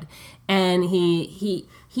Zod, and he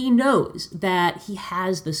knows that he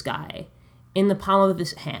has this guy in the palm of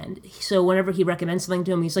his hand. So whenever he recommends something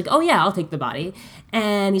to him, he's like, "Oh yeah, I'll take the body."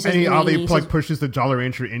 And he says, And he he says- pushes the Jolly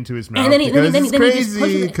Rancher into his mouth and then he, because then, it's then he just crazy,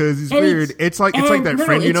 pushes it. because he's And weird. It's like that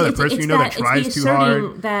friend you know, that person you know that tries too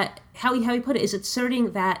hard. That how he put it is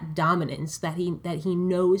asserting that dominance that he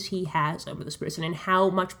knows he has over this person and how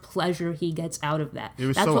much pleasure he gets out of that. It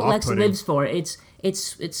was That's so what Lex off-putting. lives for. It's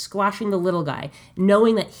squashing the little guy,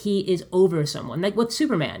 knowing that he is over someone. Like with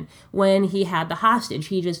Superman, when he had the hostage,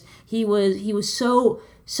 he was so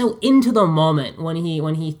into the moment when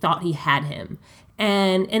he thought he had him.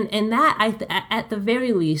 And that at the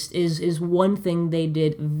very least is one thing they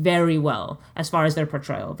did very well as far as their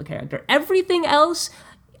portrayal of the character. Everything else,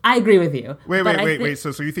 I agree with you. Wait. So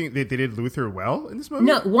you think they did Luthor well in this movie?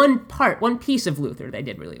 No, one piece of Luther they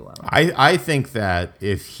did really well. I think that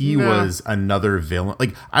if he was another villain,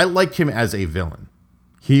 like I liked him as a villain.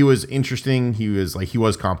 He was interesting. He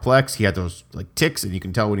was complex. He had those like tics, and you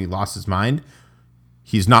can tell when he lost his mind.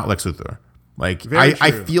 He's not Lex Luthor. Like Very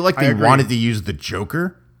I true. feel like I they agree. wanted to use the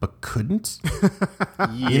Joker, but couldn't.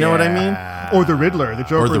 You know what I mean? Or the Riddler, the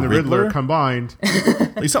Joker Or the and the Riddler Riddler? combined.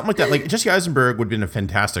 Like something like that. Like Jesse Eisenberg would have been a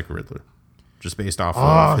fantastic Riddler, just based off.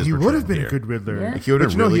 Oh, of his he would have portrayal been a here. good Riddler. Yeah. Like, he would have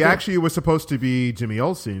But you know, really he good. actually was supposed to be Jimmy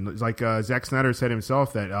Olsen. Like Zack Snyder said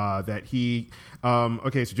himself that he.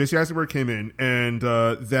 Okay, so Jesse Eisenberg came in, and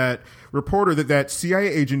that reporter, that CIA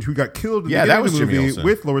agent who got killed in the Yeah, beginning that was of the Jimmy movie Olsen.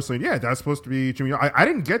 with Lois Lane. Yeah, that's supposed to be Jimmy. I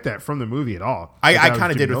didn't get that from the movie at all. I That was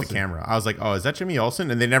kind of Jimmy did with Olsen. the camera. I was like, "Oh, is that Jimmy Olsen?"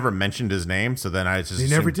 And they never mentioned his name, so then I just They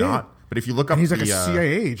never assumed did. not. But if you look up, And he's like the, a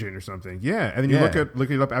CIA agent or something. Yeah, and then you Yeah.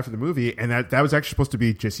 look it up after the movie, and that was actually supposed to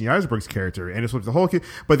be Jesse Eisenberg's character, and it's supposed to be the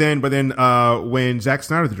whole. But then when Zack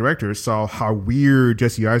Snyder, the director, saw how weird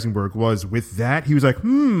Jesse Eisenberg was with that, he was like,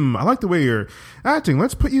 I like the way you're acting.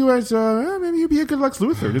 Let's put you as maybe you'd be a good Lex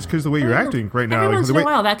Luthor just because the way you're acting right now. Every Like, once the in a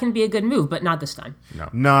way- while, that can be a good move, but not this time.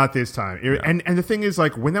 Not this time. And the thing is,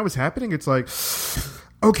 like, when that was happening, it's like,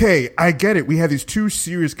 okay, I get it. We have these two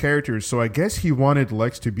serious characters, so I guess he wanted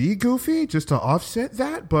Lex to be goofy just to offset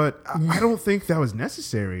that, but I don't think that was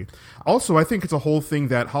necessary. Also, I think it's a whole thing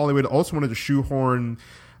that Hollywood also wanted to shoehorn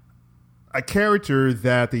a character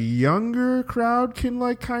that the younger crowd can,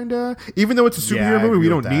 like, kind of, even though it's a Yeah, I superhero movie, we agree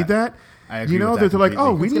don't with need that. I agree You know, with they're that like,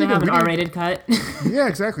 oh, completely. we It's need gonna have we an need- R-rated cut. Yeah,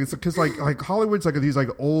 exactly. It's because like Hollywood's like these like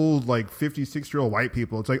old like 56-year-old white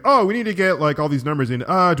people. It's like, oh, we need to get like all these numbers in.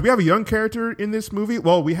 Do we have a young character in this movie?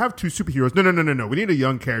 Well, we have two superheroes. No. We need a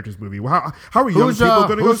young characters movie. How are young Who's, people going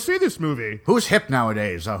to go who's- see this movie? Who's hip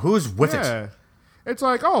nowadays? Who's with it? Yeah. It's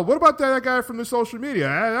like, oh, what about that guy from the social media?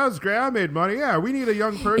 That was great. I made money. Yeah, we need a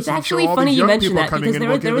young person. It's so actually all funny these you young mention people that coming because in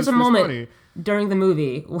will there give was us a this moment money. during the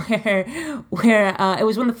movie where it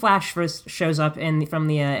was when the Flash first shows up in the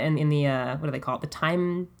what do they call it, the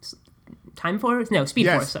Time Force? No, Speed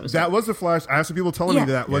Force. That was the Flash. I have some people telling Yeah.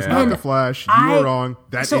 me that was Yeah. not And the Flash. You were wrong.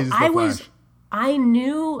 That is the Flash. I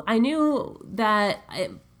knew that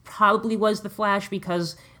it probably was the Flash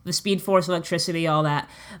because the Speed Force, electricity, all that.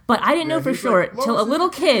 But I didn't know for he's sure like, till a little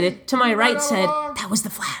kid to my right said, "That was the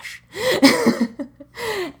Flash."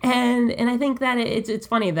 And I think that it's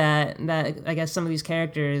funny that I guess some of these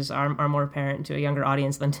characters are more apparent to a younger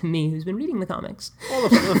audience than to me, who's been reading the comics. Well,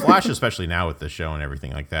 the Flash, especially now with the show and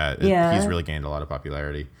everything like that, he's really gained a lot of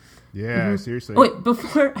popularity. Yeah, seriously. Oh, wait,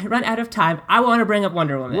 before I run out of time, I want to bring up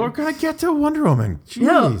Wonder Woman. We're gonna get to Wonder Woman. Jeez,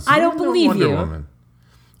 No, I don't believe Wonder you. Woman.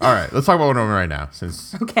 All right, let's talk about Wonder Woman right now.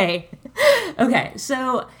 Since Okay.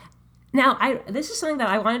 So now this is something that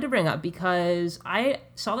I wanted to bring up because I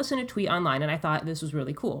saw this in a tweet online and I thought this was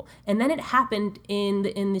really cool. And then it happened in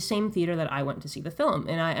the same theater that I went to see the film,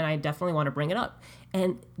 and I definitely want to bring it up.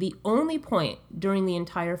 And the only point during the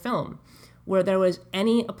entire film where there was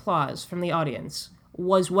any applause from the audience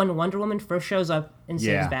was when Wonder Woman first shows up and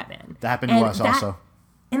saves Batman. That happened to us also.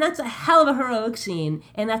 And that's a hell of a heroic scene,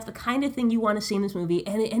 and that's the kind of thing you want to see in this movie.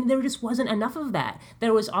 And there just wasn't enough of that.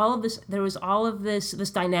 There was all of this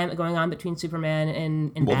dynamic going on between Superman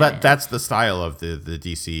and Batman. that's the style of the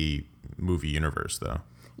DC movie universe, though.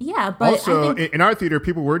 Yeah, but also, I think, in our theater,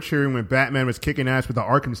 people were cheering when Batman was kicking ass with the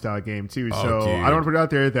Arkham style game too. So dude. I don't want to put it out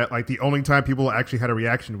there that like the only time people actually had a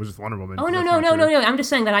reaction was with Wonder Woman. no. I'm just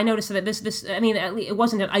saying that I noticed that this. I mean, it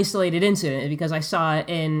wasn't an isolated incident because I saw it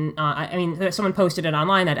in. Someone posted it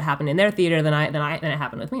online that it happened in their theater. Then it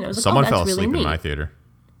happened with me. And I was like, Someone that's fell really asleep neat. in my theater.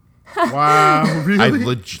 Wow, really?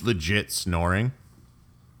 I legit snoring,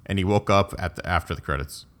 and he woke up after the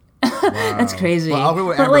credits. That's crazy. Well, I'll go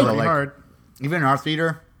with But, Amber, like, though, like, hard. even in our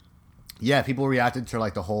theater, yeah, people reacted to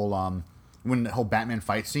like the whole when the whole Batman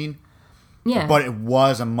fight scene. yeah. But it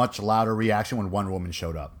was a much louder reaction when Wonder Woman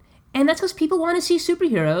showed up. And that's because people want to see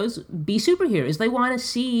superheroes be superheroes. They want to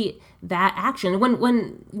see that action. When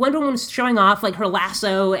Wonder Woman was showing off like her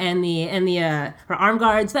lasso and the her arm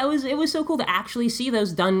guards, it was so cool to actually see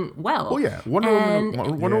those done well. Oh yeah, Wonder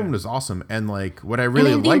Woman is awesome, and like what I And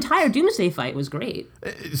really the liked. entire Doomsday fight was great.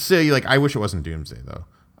 Say like I wish it wasn't Doomsday though.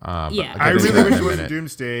 Yeah. I I'll get into really that wish in it a was minute.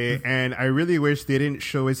 Doomsday, and I really wish they didn't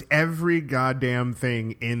show us every goddamn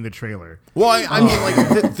thing in the trailer. Well, I mean,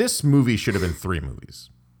 like this movie should have been 3 movies,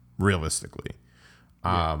 realistically.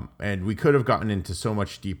 And we could have gotten into so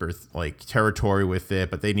much deeper like territory with it,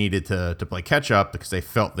 but they needed to play catch up because they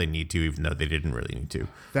felt they need to, even though they didn't really need to.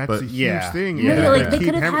 That's But a huge yeah. thing. Yeah. Yeah, like they keep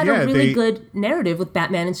could have ham- had yeah, a really they- good narrative with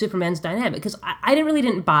Batman and Superman's dynamic because I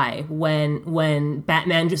didn't buy when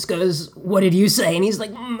Batman just goes, "What did you say?" and he's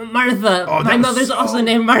like, "Martha, my mother's also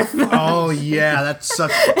named Martha." Oh yeah, that's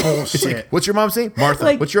such bullshit. What's your mom's name? Martha.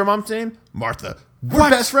 Like- What's your mom's name? Martha. We're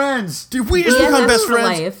best friends. Did we just Yeah, become that's best for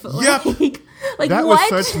friends? life. Yep. Like That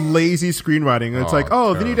what? was such lazy screenwriting. It's Oh, like,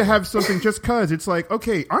 oh, they need to terrible. have something just cause. It's like,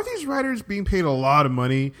 okay, aren't these writers being paid a lot of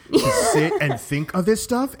money to sit and think of this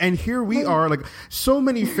stuff? And here we are, like so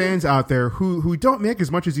many fans out there who don't make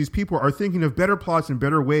as much as these people are thinking of better plots and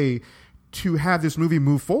better way to have this movie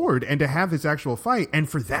move forward and to have this actual fight. And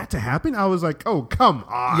for that to happen, I was like, oh, come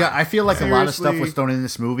on. Yeah, I feel like a lot of stuff Seriously. was thrown in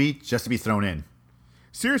this movie just to be thrown in.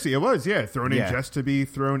 Seriously, it was, yeah, thrown in Yeah. just to be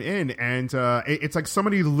thrown in. And it's like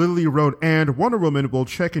somebody literally wrote, and Wonder Woman will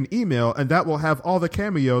check an email, and that will have all the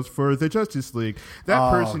cameos for the Justice League.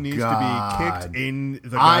 That person needs to be kicked in the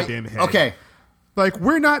goddamn head. Okay. Like,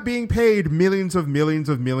 we're not being paid millions of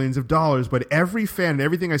dollars, but every fan and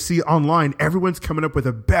everything I see online, everyone's coming up with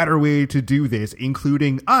a better way to do this,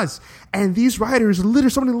 including us. And these writers,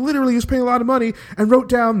 somebody literally is paying a lot of money and wrote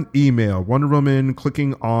down email, Wonder Woman,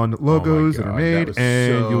 clicking on logos that are God, made, that was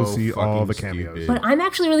and so you'll see all fucking the cameos. stupid. But I'm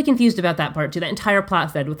actually really confused about that part too. That entire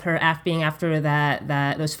plot thread with her being after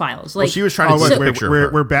those files. Like, Well, she was trying to Oh, take wait, a picture where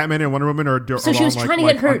of her. Batman and Wonder Woman are So she was along, trying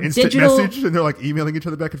to get her on instant digital- message, and they're like emailing each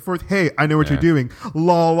other back and forth. Hey, I know what you're doing.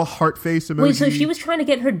 Lol, heart face emoji. Wait, so she was trying to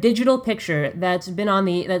get her digital picture that's been on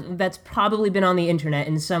that's probably been on the internet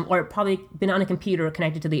or probably been on a computer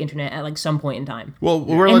connected to the internet at like some point in time. Well,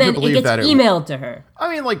 we're And led to then it believe gets that emailed to her.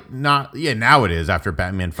 I mean, like, not, yeah, now it is after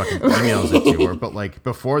Batman fucking emails it to her. But, like,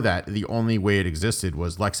 before that, the only way it existed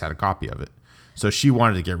was Lex had a copy of it. So she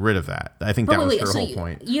wanted to get rid of that. I think that was her whole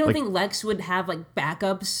point. You don't Like, think Lex would have like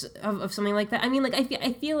backups of something like that? I mean, like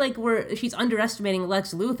I feel like she's underestimating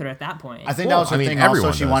Lex Luthor at that point. I think Well, that was her I mean, thing. Also,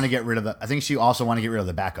 everyone she does. wanted to get rid of the. I think she also wanted to get rid of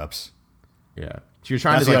the backups. yeah. She was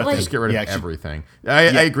trying That's to, the like, other just thing. get rid Yeah, of she- everything. I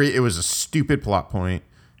agree. It was a stupid plot point.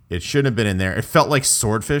 It shouldn't have been in there. It felt like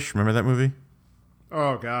Swordfish. Remember that movie?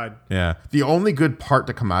 Oh, God. Yeah. The only good part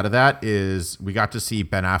to come out of that is we got to see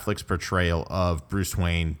Ben Affleck's portrayal of Bruce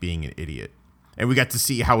Wayne being an idiot. And we got to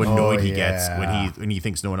see how annoyed he gets when he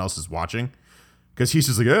thinks no one else is watching. Because he's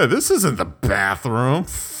just like, oh, this isn't the bathroom.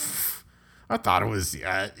 I thought it was,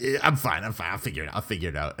 I'm fine. I'll figure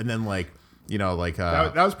it out. And then, like,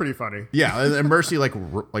 that was pretty funny. Yeah, and Mercy like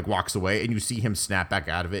walks away, and you see him snap back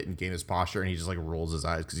out of it and gain his posture, and he just like rolls his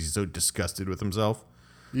eyes because he's so disgusted with himself.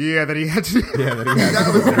 Yeah, that he had to.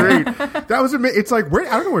 That was great. That was amazing. It's like I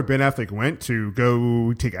don't know where Ben Affleck went to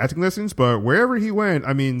go take acting lessons, but wherever he went,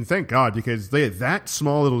 I mean, thank God, because that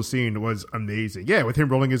small little scene was amazing. Yeah, with him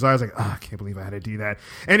rolling his eyes, like, I can't believe I had to do that.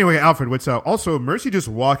 Anyway, Alfred, what's up? Also, Mercy just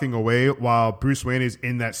walking away while Bruce Wayne is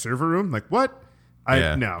in that server room. Like, what?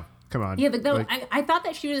 No. Come on. Yeah, but I thought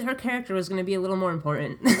that her character was going to be a little more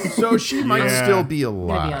important. So she might still be Be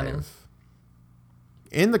alive.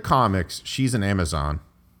 In the comics, she's an Amazon.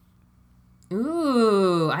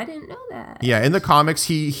 Ooh, I didn't know that. Yeah, in the comics,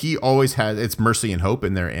 he always has, it's Mercy and Hope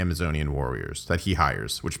and their Amazonian warriors that he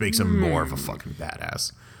hires, which makes him more of a fucking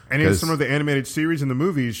badass. And in some of the animated series and the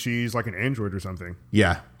movies, she's like an android or something.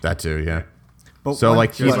 Yeah, that too, yeah. But so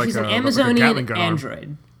like she's an Amazonian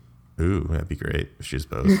android. Ooh, that'd be great if she's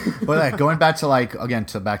both. But like, going back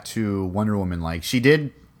to back to Wonder Woman, like she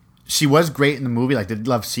was great in the movie. Like, did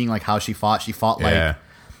love seeing like how she fought. She fought like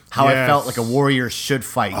how I felt like a warrior should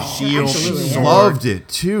fight. Shield, sword, loved it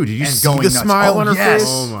too. Did you see the smile on her face?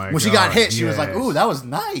 Oh my God. When she got hit, she was like, "Ooh, that was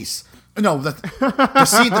nice." No, the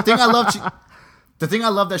thing I loved. The thing I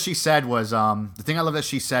love that she said was,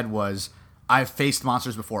 I've faced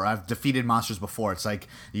monsters before. I've defeated monsters before. It's like,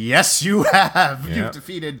 yes, you have. Yep. You've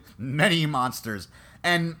defeated many monsters.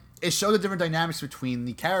 And it showed the different dynamics between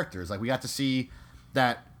the characters. Like, we got to see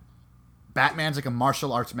that Batman's like a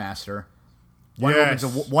martial arts master.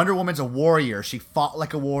 Wonder Woman's a warrior. She fought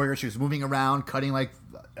like a warrior. She was moving around, cutting like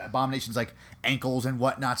Abomination's like ankles and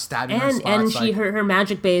whatnot, stabbing her spots. And she her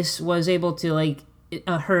magic base was able to like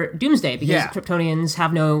hurt Doomsday because Kryptonians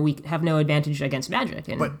have no advantage against magic.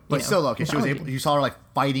 And, but still, okay, she was able. You saw her like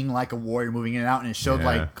fighting like a warrior, moving in and out, and it showed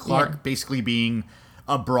like Clark basically being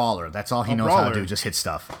a brawler. That's all he knows how to do, just hit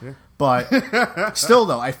stuff. Yeah. But still,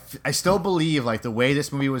 though, I still believe like the way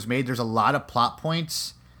this movie was made, there's a lot of plot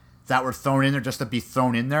points that were thrown in there just to be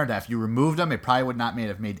thrown in there. That if you removed them, it probably would not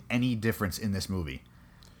have made any difference in this movie.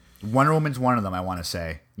 Wonder Woman's one of them, I want to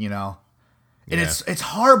say. And it's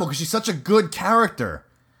horrible because she's such a good character.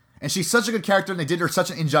 And she's such a good character, and they did her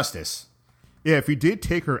such an injustice. Yeah, if you did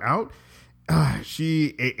take her out,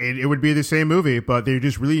 it would be the same movie, but they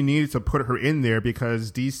just really needed to put her in there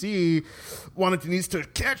because DC needs to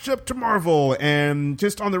catch up to Marvel. And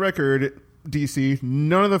just on the record, DC,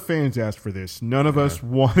 none of the fans asked for this. None of us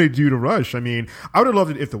wanted you to rush. I mean, I would have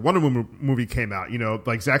loved it if the Wonder Woman movie came out.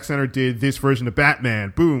 Like Zack Snyder did this version of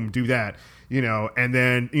Batman. Boom, do that. And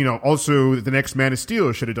then, also the next Man of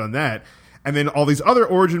Steel should have done that. And then all these other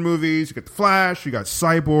origin movies, you got The Flash, you got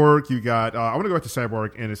Cyborg, you got, I want to go back to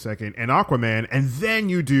Cyborg in a second, and Aquaman, and then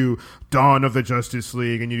you do Dawn of the Justice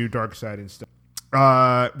League, and you do Darkseid and stuff.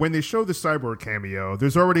 When they show the Cyborg cameo,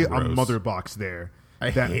 there's already a mother box there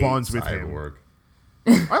that bonds with Cyborg.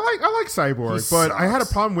 I like Cyborg, but I had a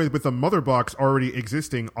problem with the mother box already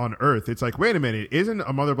existing on Earth. It's like, wait a minute, isn't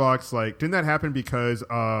a mother box like? Didn't that happen because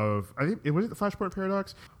of? I think was it the Flashpoint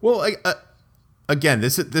paradox? Well, again,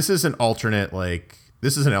 this is an alternate, like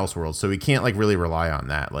this is an Elseworld, so we can't like really rely on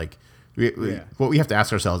that. Like, what we have to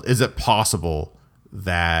ask ourselves is it possible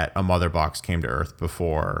that a mother box came to Earth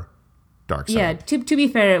before Darkseid? Yeah, to be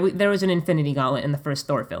fair, there was an Infinity Gauntlet in the first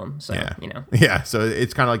Thor film, so Yeah, so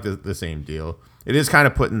it's kind of like the same deal. It is kind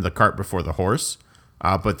of putting the cart before the horse,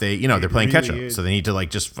 but they, they're playing catch up, so they need to like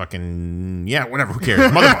just fucking whatever. Who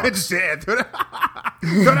cares? Mother box. Throw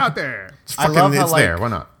it out there. I love how, it's there. Why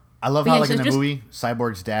not? I love how in the movie,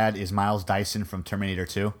 Cyborg's dad is Miles Dyson from Terminator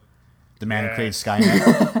 2, the man who created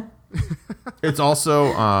Skynet. It's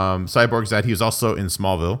also Cyborg's dad. He was also in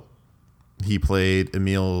Smallville. He played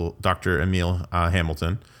Dr. Emil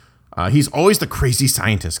Hamilton. He's always the crazy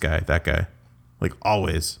scientist guy. That guy, like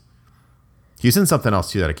always. He's in something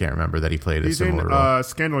else too that I can't remember that he played. He's in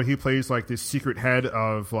Scandal. He plays like this secret head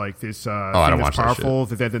of like this thing that's powerful.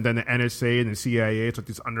 Then the NSA and the CIA. It's like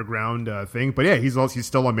this underground thing. But yeah, he's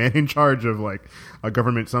still a man in charge of like a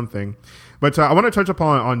government something. But I want to touch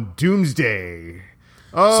upon on Doomsday.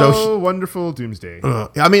 Oh, wonderful Doomsday.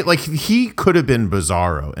 I mean, like he could have been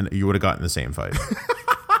Bizarro, and you would have gotten the same fight.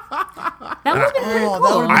 That would have been pretty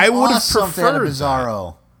cool. I would have preferred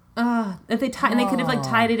Bizarro. If they could have like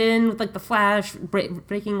tied it in with like the Flash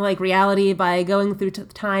breaking like reality by going through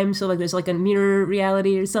time, so like there's like a mirror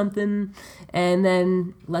reality or something, and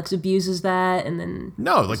then Lex abuses that, and then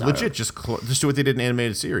legit just do what they did in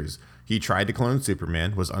animated series. He tried to clone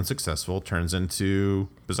Superman, was unsuccessful, turns into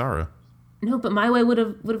Bizarro. No, but My Way would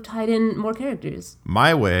have tied in more characters.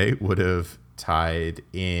 My Way would have tied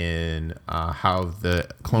in how the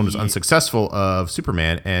clone was unsuccessful of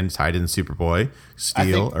Superman and tied in Superboy,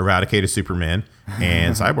 Steel, Eradicated Superman,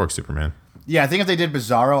 and Cyborg Superman. Yeah, I think if they did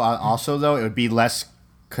Bizarro also, though, it would be less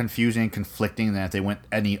confusing and conflicting than if they went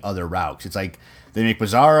any other route. It's like they make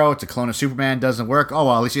Bizarro, it's a clone of Superman, doesn't work. Oh,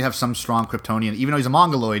 well, at least you have some strong Kryptonian. Even though he's a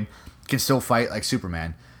Mongoloid, can still fight like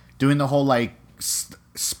Superman. Doing the whole, like,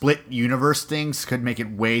 split universe things could make it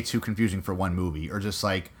way too confusing for one movie, or just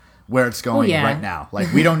like where it's going right now.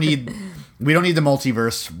 Like we don't need the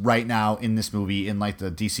multiverse right now in this movie in like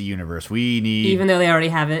the DC universe. We need, even though they already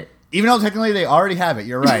have it. Even though technically they already have it.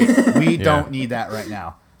 You're right. We don't need that right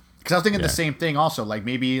now. Because I was thinking the same thing also. Like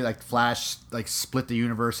maybe like Flash like split the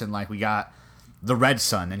universe and like we got the Red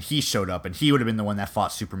Sun and he showed up and he would have been the one that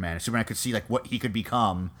fought Superman. And Superman could see like what he could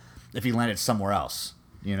become if he landed somewhere else.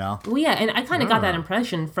 You know? Well, yeah, and I kind of got that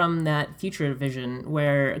impression from that future vision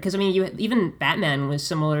where, because I mean, even Batman was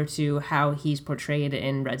similar to how he's portrayed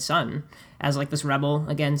in Red Sun as like this rebel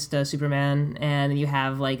against Superman, and you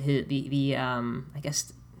have like the I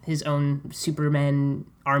guess his own Superman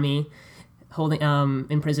army holding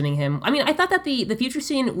imprisoning him. I mean, I thought that the future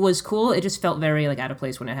scene was cool. It just felt very like out of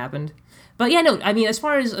place when it happened. But yeah, no, I mean, as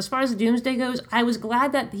far as Doomsday goes, I was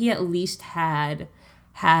glad that he at least had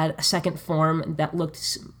a second form that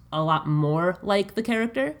looked a lot more like the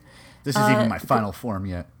character. This is even my final form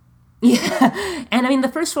yet. Yeah, and I mean the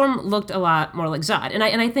first form looked a lot more like Zod, and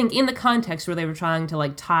I think in the context where they were trying to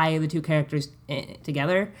like tie the two characters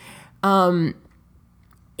together,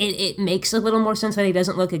 it makes a little more sense that he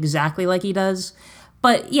doesn't look exactly like he does.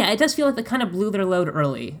 But yeah, it does feel like they kind of blew their load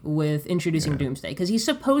early with introducing Doomsday, because he's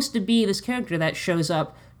supposed to be this character that shows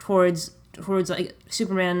up towards like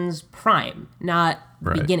Superman's prime, not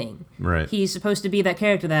beginning. Right. He's supposed to be that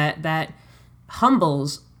character that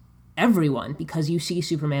humbles everyone because you see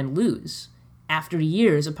Superman lose after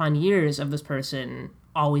years upon years of this person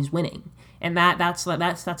always winning, and that's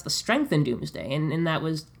the strength in Doomsday, and that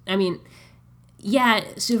was, I mean, yeah,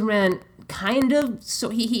 Superman kind of, so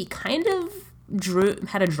he kind of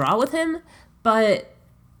had a draw with him, but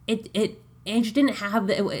it just didn't have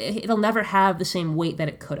it'll never have the same weight that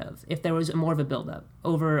it could have if there was more of a build-up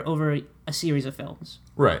over a series of films.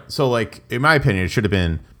 Right. So, like, in my opinion, it should have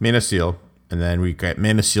been Man of Steel, and then we got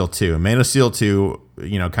Man of Steel 2. Man of Steel 2,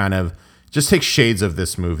 you know, kind of just takes shades of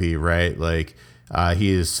this movie, right? Like,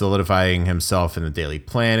 he is solidifying himself in the Daily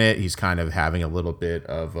Planet. He's kind of having a little bit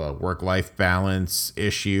of a work-life balance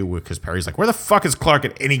issue because Perry's like, where the fuck is Clark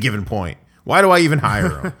at any given point? Why do I even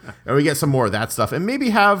hire him? And we get some more of that stuff. And maybe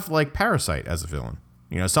have, like, Parasite as a villain.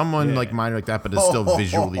 You know, someone like minor like that, but is still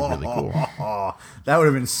visually really cool. That would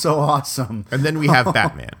have been so awesome. And then we have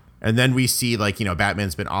Batman. And then we see, like, you know,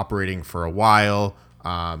 Batman's been operating for a while.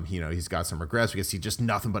 You know, he's got some regrets. We can see just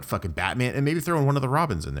nothing but fucking Batman. And maybe throwing one of the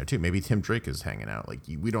Robins in there, too. Maybe Tim Drake is hanging out. Like,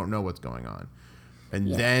 we don't know what's going on.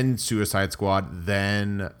 And then Suicide Squad.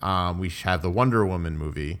 Then we have the Wonder Woman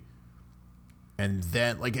movie. And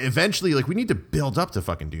then, like, eventually, like, we need to build up to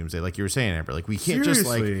fucking Doomsday, like you were saying, Amber. Like, we can't just,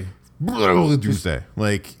 like, Doomsday.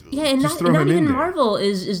 Like, yeah, and not even Marvel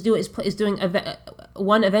is doing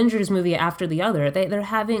one Avengers movie after the other. They're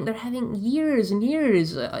having years and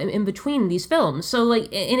years in between these films. So, like,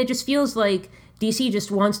 and it just feels like DC just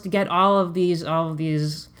wants to get all of these,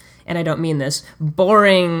 and I don't mean this,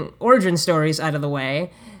 boring origin stories out of the way.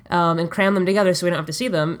 And cram them together so we don't have to see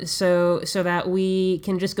them, so that we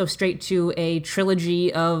can just go straight to a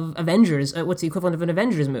trilogy of Avengers. What's the equivalent of an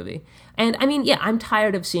Avengers movie? And I mean, yeah, I'm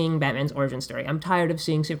tired of seeing Batman's origin story. I'm tired of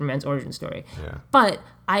seeing Superman's origin story. Yeah. But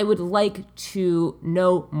I would like to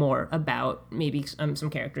know more about maybe some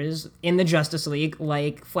characters in the Justice League,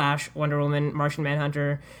 like Flash, Wonder Woman, Martian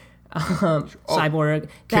Manhunter, Cyborg,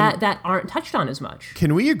 that aren't touched on as much.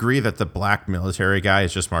 Can we agree that the black military guy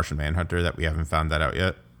is just Martian Manhunter, that we haven't found that out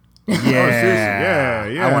yet? Yeah,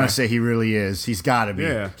 I want to say he really is. He's got to be.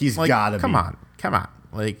 Yeah. He's like, got to be. Come on.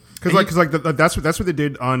 Like, because that's what they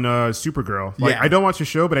did on Supergirl. Like, I don't watch the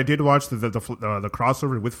show, but I did watch the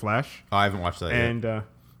crossover with Flash. Oh, I haven't watched that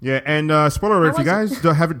yet. And spoiler alert, if you guys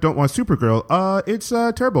don't watch Supergirl, it's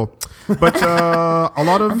terrible. But a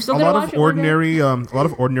lot of ordinary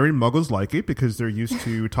muggles like it because they're used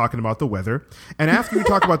to talking about the weather. And after you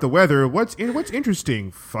talk about the weather, what's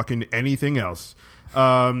interesting? Fucking anything else.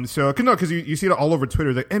 Because you see it all over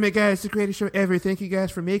Twitter, like, oh my god, it's the greatest show ever, thank you guys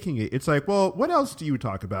for making it. It's like, well, what else do you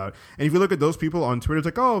talk about? And if you look at those people on Twitter, it's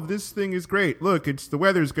like, oh, this thing is great, look, the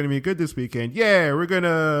weather's going to be good this weekend, yeah, we're going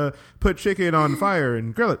to put chicken on fire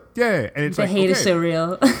and grill it, yeah. And it's the like, hate is so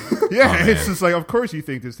real. Yeah, it's just like, of course you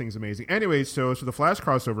think this thing's amazing. Anyway, so the Flash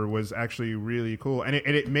crossover was actually really cool, and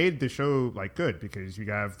it made the show like good because you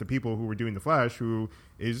have the people who were doing the Flash who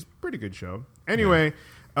is a pretty good show. Anyway,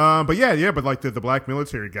 but but like the black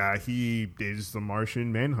military guy, he is the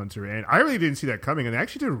Martian Manhunter, and I really didn't see that coming, and they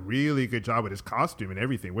actually did a really good job with his costume and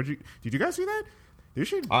everything. Did you guys see that? They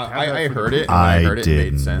should. I heard it. I heard it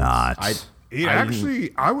did made sense. not.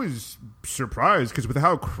 I was surprised because with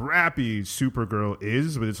how crappy Supergirl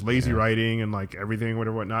is with its lazy writing and like everything,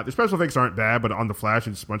 whatnot. The special effects aren't bad, but on the Flash,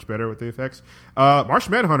 it's much better with the effects.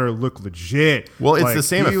 Martian Manhunter looked legit. Well, it's the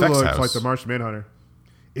same effects house. Like the Martian Manhunter.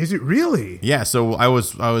 Is it really? Yeah. So I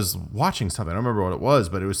was watching something. I don't remember what it was,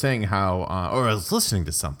 but it was saying how, or I was listening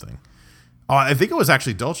to something. Oh, I think it was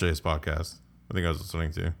actually Dolce's podcast. I think I was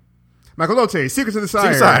listening to. Michael Lotte, Secrets of the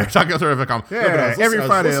Sire. TalkingAlternative.com. Yeah, every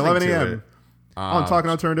Friday, 11 a.m. On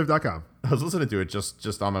TalkingAlternative.com. I was listening to it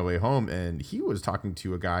just on my way home, and he was talking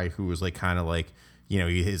to a guy who was like kind of like,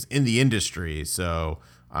 he's in the industry. So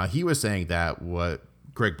he was saying that what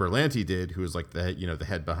Greg Berlanti did, who was like the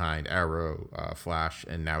head behind Arrow, Flash,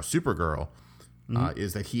 and now Supergirl,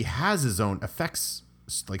 is that he has his own effects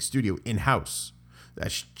like studio in house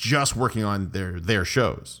that's just working on their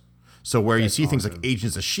shows. So where you see things like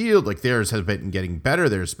Agents of S.H.I.E.L.D., like theirs has been getting better,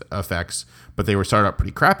 there's effects, but they were started out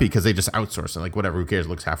pretty crappy because they just outsourced it. Like whatever, who cares, it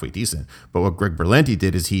looks halfway decent. But what Greg Berlanti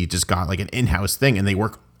did is he just got like an in-house thing, and they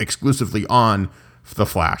work exclusively on The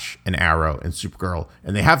Flash and Arrow and Supergirl,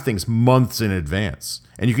 and they have things months in advance.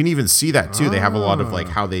 And you can even see that too. They have a lot of like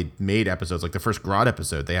how they made episodes. Like the first Grodd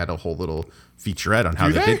episode, they had a whole little featurette on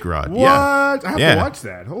how they did Grodd. What? Yeah. I have to watch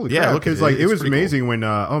that. Holy crap. Because like it was amazing when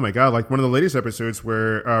oh my god, like one of the latest episodes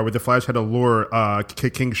where the Flash had to lure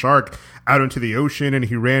King Shark out into the ocean, and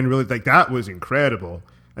he ran really like that was incredible.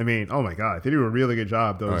 I mean, oh my god, they do a really good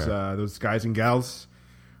job. Those guys and gals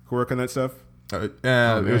who work on that stuff. It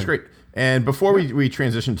was great. And before we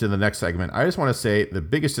transition to the next segment, I just want to say the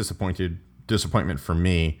biggest disappointment for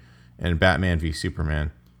me in Batman v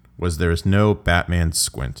Superman was there's no Batman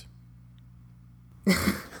squint.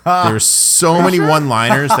 There's so many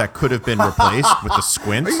one-liners that could have been replaced with the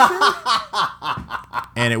squint,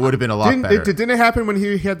 and it would have been a lot better. Didn't it happen when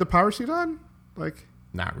he had the power suit on? Like,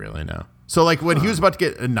 not really, no. So like when he was about to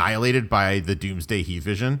get annihilated by the Doomsday Heat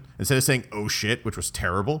Vision, instead of saying "oh shit," which was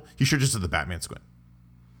terrible, he should have just did the Batman squint.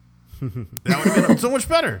 That would have been so much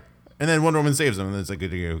better. And then Wonder Woman saves him, and then it's like,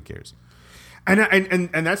 who cares? And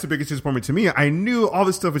that's the biggest disappointment to me. I knew all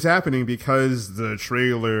this stuff was happening because the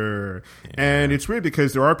trailer. Yeah. And it's weird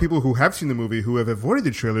because there are people who have seen the movie who have avoided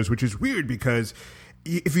the trailers, which is weird because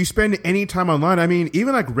if you spend any time online, I mean,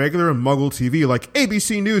 even like regular Muggle TV, like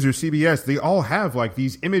ABC News or CBS, they all have like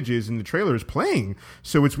these images in the trailers playing.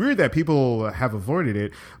 So it's weird that people have avoided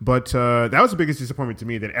it. But that was the biggest disappointment to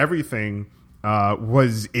me, that everything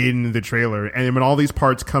was in the trailer. And when all these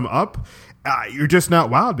parts come up, you're just not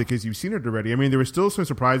wowed because you've seen it already. I mean, there were still some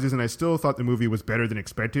surprises, and I still thought the movie was better than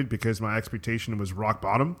expected because my expectation was rock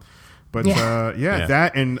bottom. But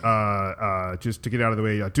that and just to get out of the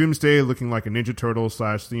way, Doomsday looking like a Ninja Turtle /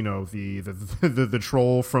 the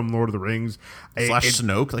troll from Lord of the Rings /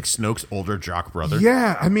 Snoke, like Snoke's older jock brother.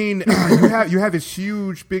 Yeah, I mean you have this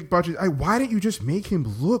huge big budget. Why didn't you just make him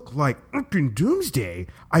look like Doomsday?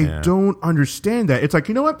 I don't understand that. It's like,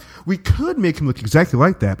 you know what? We could make him look exactly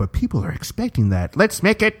like that, but people are expecting that. Let's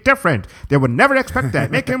make it different. They would never expect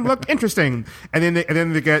that. Make him look interesting. And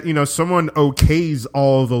then they get someone okays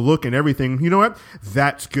all the look and everything. You know what?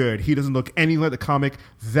 That's good. He doesn't look any like the comic.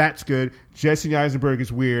 That's good. Jesse Eisenberg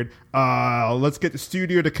is weird. Let's get the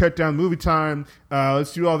studio to cut down movie time.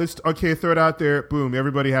 Let's do all this. Okay, throw it out there. Boom.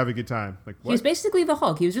 Everybody have a good time. Like, what? He was basically the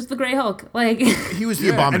Hulk. He was just the Gray Hulk. Like he was the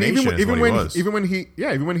Abomination.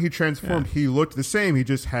 Even when he transformed, he looked the same. He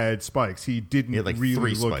just had spikes. He didn't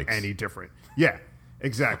really look any different. Yeah.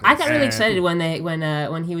 Exactly. I got really excited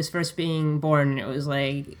when he was first being born. It was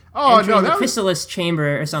like the chrysalis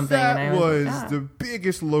chamber or something. That was the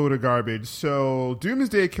biggest load of garbage. So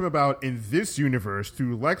Doomsday came about in this universe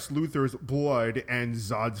through Lex Luthor's blood and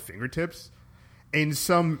Zod's fingertips in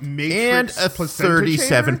some Matrix and a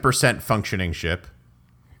 37% functioning ship.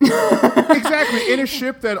 Exactly, in a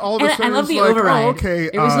ship that all of a sudden I love the override.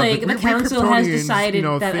 It was like the council has decided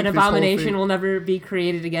that an abomination will never be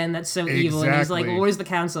created again. That's so evil. And he's like, well, where's the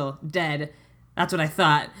council? Dead. That's what I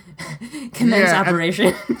thought. Commence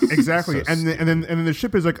operation. Exactly. And then the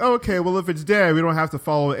ship is like, oh, okay, well, if it's dead, we don't have to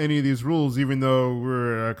follow any of these rules, even though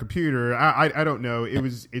we're a computer. I don't know.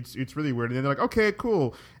 It's really weird. And then they're like, okay,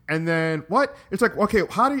 cool. And then what? It's like, okay,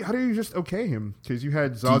 how do you just okay him? Because you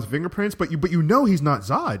had Zod's fingerprints, but you know he's not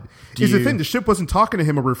Zod. Is the thing, the ship wasn't talking to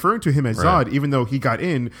him or referring to him as Zod, even though he got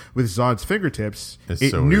in with Zod's fingertips.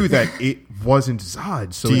 It knew that it wasn't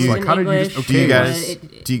Zod. So it's like, how did you just okay?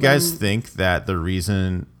 Do you guys think that the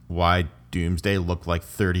reason why Doomsday looked like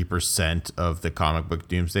 30% of the comic book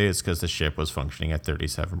Doomsday, it's because the ship was functioning at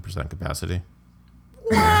 37% capacity.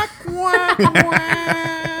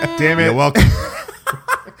 Damn it. You're welcome.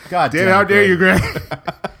 God Damn, damn, how dare Greg. you, Greg?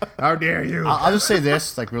 How dare you? I'll just say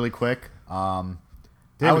this, like, really quick. I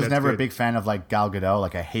was that's never a good. big fan of, like, Gal Gadot.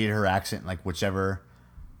 Like, I hated her accent, like, whichever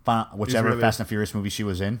Israeli. Fast and Furious movie she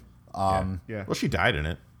was in. Yeah. Well, she died in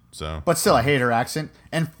it, so. But still, I hate her accent.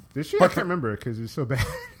 And Did she? I but can't remember because it's so bad.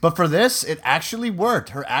 But for this, it actually worked.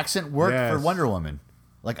 Her accent worked for Yes. Wonder Woman.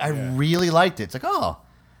 Like, I really liked it. It's like, oh,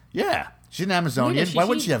 yeah. She's an Amazonian. Why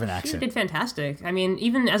wouldn't she have an She accent? did fantastic. I mean,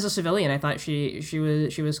 even as a civilian, I thought she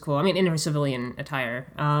was cool. I mean, in her civilian attire.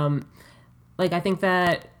 Like, I think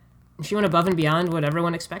that she went above and beyond what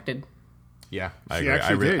everyone expected. Yeah, I She agree.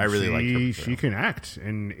 actually did. I really liked her. She can act,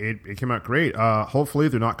 and it came out great. Hopefully,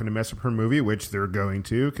 they're not going to mess up her movie, which they're going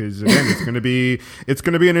to, because again, it's going to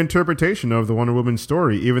be an interpretation of the Wonder Woman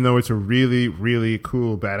story, even though it's a really, really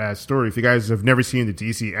cool, badass story. If you guys have never seen the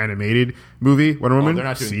DC animated movie Wonder Woman, They're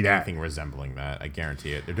not doing see that. anything resembling that. I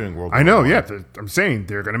guarantee it. They're doing World. I know, War I. yeah. I'm saying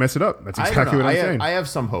they're going to mess it up. That's I don't exactly know. what I'm saying. I have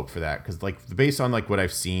some hope for that because, like, based on like what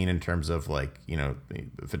I've seen in terms of like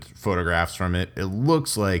the photographs from it, it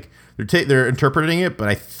looks like they're interpreting it, but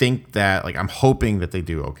I think that like I'm hoping that they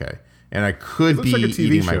do okay. And I could be like a TV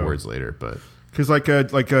eating my show. words later, but Because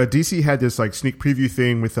DC had this like sneak preview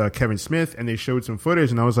thing with Kevin Smith, and they showed some footage,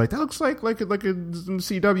 and I was like, that looks like a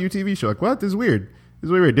CW TV show. Like, what? This is weird. This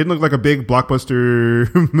is really weird. It didn't look like a big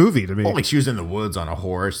blockbuster movie to me. like she was in the woods on a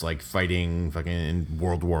horse, like fighting fucking in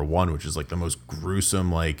World War I, which is like the most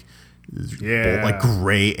gruesome like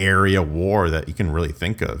gray area war that you can really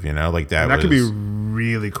think of. Like that could be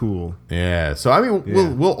really cool. Yeah. So I mean,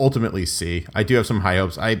 we'll ultimately see. I do have some high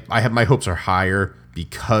hopes. I have my hopes are higher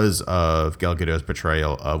because of Gal Gadot's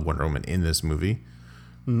portrayal of Wonder Woman in this movie.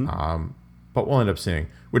 Mm-hmm. But we'll end up seeing.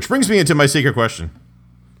 Which brings me into my secret question.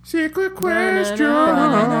 Secret question. Should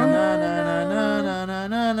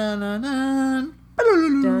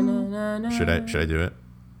I do it?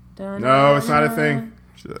 No, it's not a thing.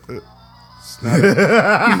 It's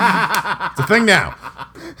a thing now.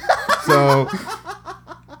 So,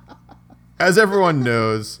 as everyone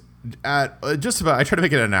knows, at just about, I try to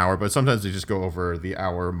make it an hour, but sometimes we just go over the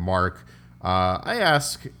hour mark. I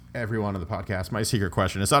ask everyone on the podcast my secret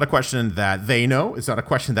question. It's not a question that they know. It's not a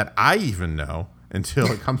question that I even know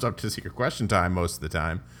until it comes up to secret question time most of the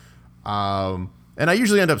time. And I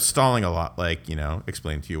usually end up stalling a lot, like,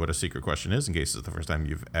 explain to you what a secret question is in case it's the first time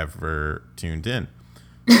you've ever tuned in.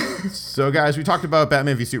 So, guys, we talked about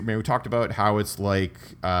Batman v Superman. We talked about how it's like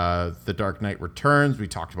The Dark Knight Returns. We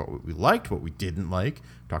talked about what we liked, what we didn't like.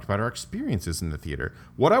 We talked about our experiences in the theater.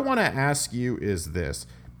 What I want to ask you is this.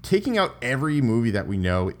 Taking out every movie that we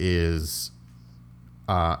know is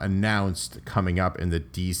announced coming up in the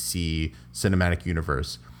DC cinematic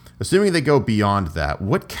universe, assuming they go beyond that,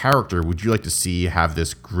 what character would you like to see have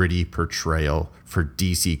this gritty portrayal for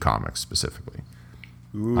DC Comics specifically?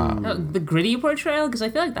 The gritty portrayal, because I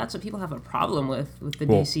feel like that's what people have a problem with the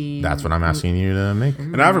DC. That's what I'm asking you to make.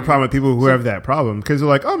 And I have a problem with people who have that problem because they're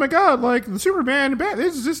like, oh my God, like the Superman,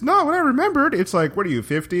 this is just not what I remembered. It's like, what are you,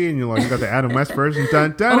 50? And you're like, you got the Adam West version.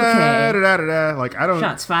 Dun, dun, Okay. da, da, da, da. Like, I don't.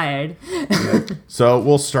 Shots fired. So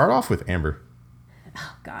we'll start off with Amber.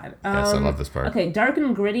 God. Yes, I love this part. Okay, dark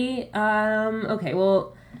and gritty. Okay,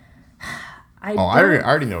 well, I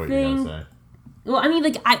already know what you're gonna say. Well, I mean,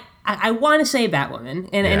 like I want to say Batwoman,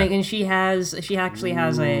 and she actually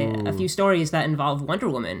has a few stories that involve Wonder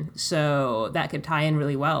Woman, so that could tie in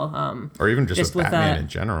really well. Or even just with Batman in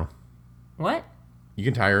general. What? You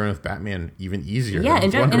can tie her in with Batman even easier. Yeah,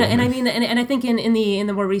 than Wonder Woman. and I mean, and I think in the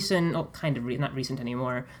more recent, not recent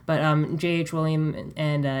anymore, but J.H. William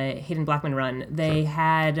and Hayden Blackman run, they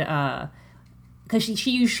had. Because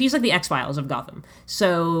she's like the X-Files of Gotham.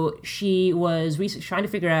 So she was trying to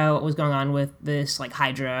figure out what was going on with this like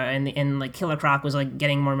Hydra, and like Killer Croc was like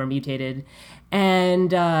getting more and more mutated.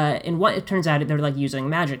 And what it turns out they're like using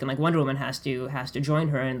magic, and like Wonder Woman has to join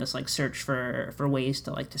her in this like search for ways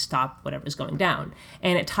to like to stop whatever's going down.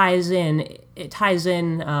 And it ties in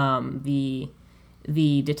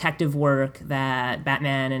the detective work that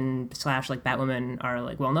Batman and / like Batwoman are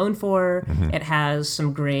like well known for. Mm-hmm. It has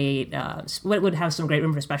some great would have some great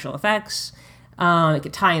room for special effects. It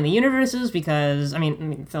could tie in the universes because I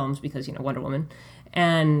mean films because Wonder Woman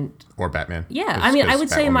or Batman. Yeah, I mean I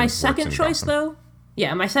would say my second choice though.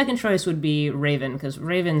 Yeah, my second choice would be Raven because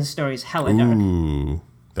Raven's story is hella dark. Ooh,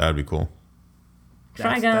 that would be cool.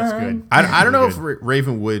 That's good. I don't know if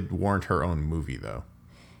Raven would warrant her own movie though.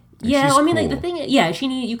 Yeah, well, I mean, cool. like the thing,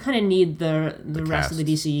 you kind of need the rest of the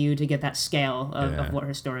DCU to get that scale of what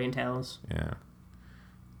her story entails. Yeah.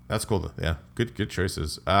 That's cool. Yeah, good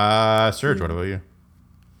choices. Serge, what about you?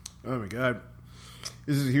 Oh my god,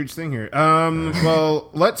 this is a huge thing here. Well,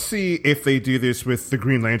 let's see if they do this with the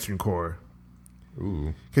Green Lantern Corps.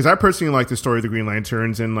 Ooh, because I personally like the story of the Green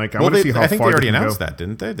Lanterns, and like I want to see how I think far they already can announced go. that,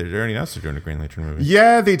 didn't they? They already announced they're doing a Green Lantern movie.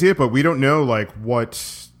 Yeah, they did, but we don't know like what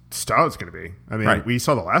style it's going to be. I mean, Right. we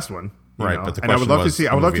saw the last one, Right, know? but the and I would question love to was see.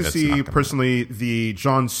 a I would love movie to that's not see gonna- personally the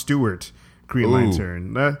John Stewart Green Ooh,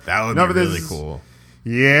 Lantern. That would no, be but this really is- cool.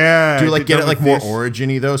 Yeah, Do you like get it done like with more this-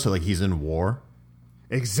 origin-y though? So like he's in war.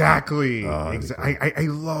 Exactly. that'd be I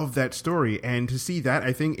love that story, and to see that,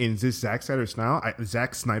 I think in this Zack Snyder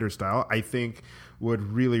style, I think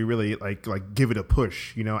would really, really like give it a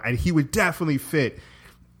push, you know. And he would definitely fit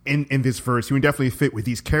in this verse. He would definitely fit with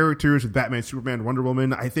these characters, with Batman, Superman, Wonder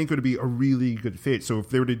Woman. I think it would be a really good fit. So if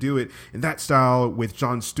they were to do it in that style with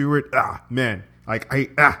Jon Stewart, man, like I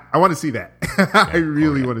want to see that. I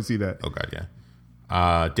really want to see that. Oh god,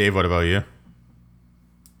 yeah. Dave, what about you?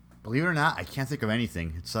 Believe it or not, I can't think of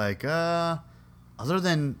anything. It's like, other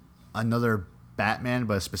than another Batman,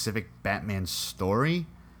 but a specific Batman story,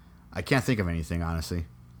 I can't think of anything, honestly.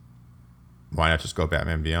 Why not just go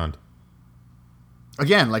Batman Beyond?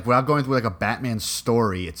 Again, like without going through like a Batman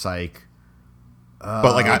story, it's like,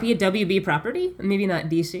 But like, Maybe a WB property, maybe not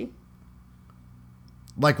DC.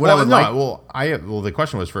 what I would like. well, the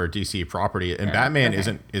question was for a DC property, and Batman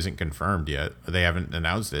isn't confirmed yet. They haven't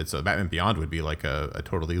announced it, so Batman Beyond would be like a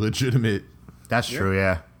totally legitimate. That's true,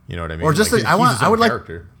 yeah. You know what I mean? Or just like, like, he's his own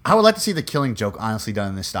I would like to see the Killing Joke honestly done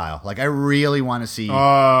in this style. Like I really want to see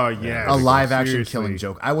Oh yeah, a live action seriously. Killing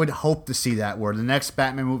Joke. I would hope to see that where the next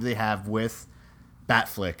Batman movie they have with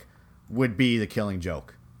Batflick would be the Killing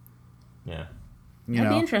Joke. Yeah. You That'd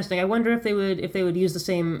know, be interesting. I wonder if they would use the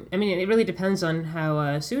same. I mean, it really depends on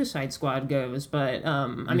how Suicide Squad goes, but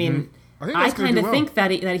I mean, I think I that's gonna kind do of well. think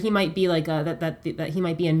that he might be like that he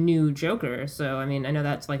might be a new Joker. So I mean, I know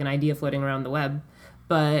that's like an idea floating around the web,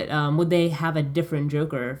 but would they have a different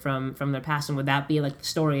Joker from their past, and would that be like the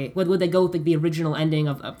story? Would they go with like the original ending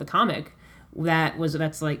of the comic?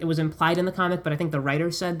 That's like it was implied in the comic, but I think the writer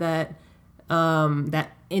said that.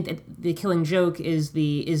 The Killing Joke is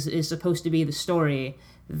supposed to be the story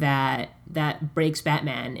that breaks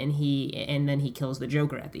Batman and then he kills the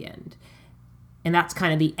Joker at the end, and that's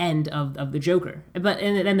kind of the end of the Joker. But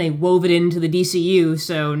and then they wove it into the DCU,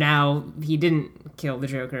 so now he didn't kill the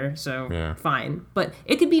Joker, so fine. But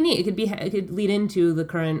it could be neat. It could lead into the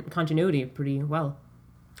current continuity pretty well.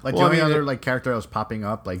 like Well, the only I mean, other like character that was popping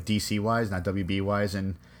up like DC wise, not WB wise,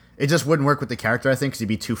 and it just wouldn't work with the character. I think because he'd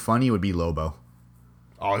be too funny. Would be Lobo.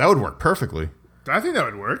 Oh, that would work perfectly. I think that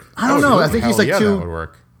would work. I don't know. I think he's like That would too.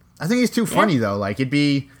 work. I think he's too funny though. Like it'd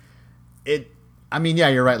be, it. I mean, yeah,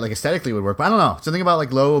 you're right. Like aesthetically it would work, but I don't know. Something about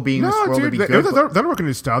like Lobo being in this No, world would dude, be good. but- that'll work in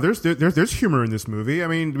his style. There's humor in this movie. I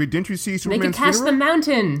mean, didn't you see They Superman's could cast the funeral?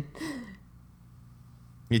 Mountain.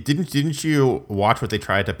 Yeah, didn't you watch what they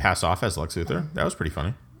tried to pass off as Lex Luthor? That was pretty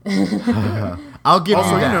funny. I'll give Also,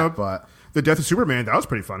 you you that, know, but The death of Superman, that was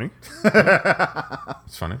pretty funny.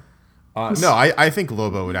 It's funny. No, I think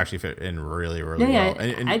Lobo would actually fit in really, really Yeah, well.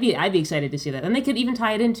 And, I'd be excited to see that, and they could even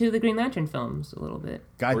tie it into the Green Lantern films a little bit.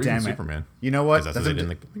 God or damn even it, Superman. You know what? Because that's what they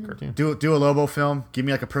Doesn't- did in the cartoon. do a Lobo film. Give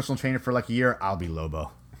me like a personal trainer for like a year. I'll be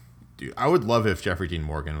Lobo. Dude, I would love if Jeffrey Dean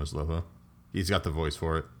Morgan was Lobo. He's got the voice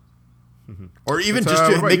for it. Or even But, just what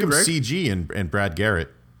to about make you, him Greg? CG and Brad Garrett.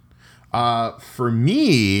 For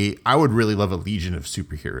me, I would really love a Legion of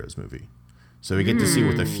Superheroes movie. So we get to see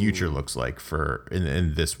what the future looks like for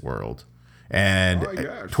in this world. And Oh my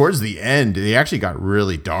gosh. towards the end, they actually got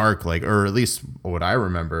really dark, like, or at least what I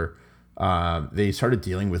remember, they started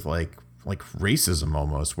dealing with like racism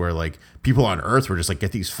almost, where like people on Earth were just like,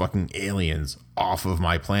 get these fucking aliens off of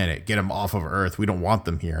my planet, get them off of Earth. We don't want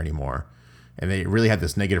them here anymore. And they really had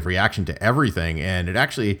this negative reaction to everything. And it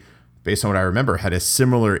actually, based on what I remember, had a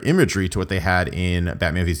similar imagery to what they had in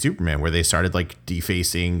Batman v Superman, where they started like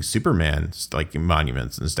defacing Superman's like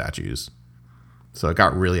monuments and statues. So it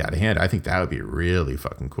got really out of hand. I think that would be really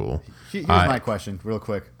fucking cool. Here's my question, real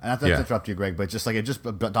quick. And not to Yeah. interrupt you, Greg, but just like it just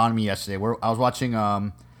dawned on me yesterday. Where I was watching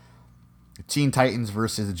Teen Titans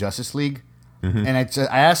versus the Justice League, and I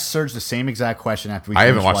asked Serge the same exact question after we. I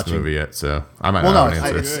haven't finished watched the watching. movie yet, so I might Well, no, not have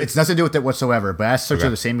an answer. it's nothing to do with it whatsoever. But I asked Serge Okay.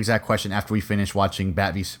 the same exact question after we finished watching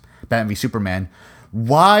Batman v Superman.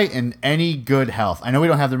 Why, in any good health, I know we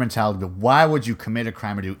don't have their mentality, but why would you commit a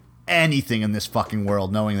crime or do anything in this fucking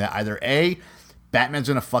world knowing that either A, Batman's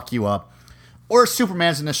gonna fuck you up, or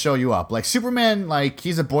Superman's gonna show you up? Like Superman, like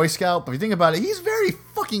he's a Boy Scout, but if you think about it, he's very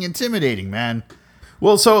fucking intimidating, man.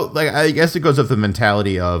 Well, so like I guess it goes with the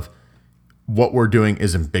mentality of what we're doing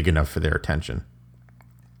isn't big enough for their attention.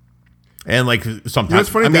 And like sometimes, You know, it's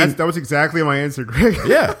funny. I mean, That was exactly my answer, Greg.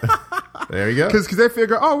 yeah, there you go. Because they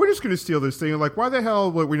figure, oh, we're just going to steal this thing. Like, why the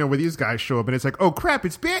hell would when these guys show up? And it's like, oh, crap,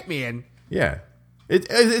 it's Batman. Yeah.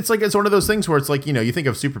 It's like it's one of those things where it's like, you think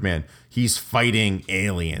of Superman. He's fighting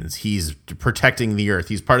aliens. He's protecting the Earth.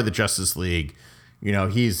 He's part of the Justice League.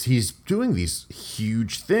 He's doing these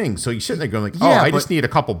huge things. So you're sitting there going like, I just need a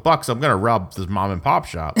couple bucks. I'm going to rob this mom and pop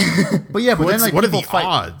shop. But then like what are people the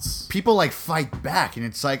odds? People like fight back, and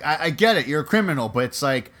it's like I get it. You're a criminal, but it's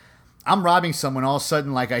like I'm robbing someone. All of a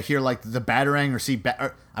sudden, like I hear like the Batarang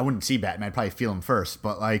or I wouldn't see Batman. I'd probably feel him first,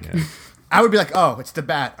 but like. Yeah. I would be like, oh, it's the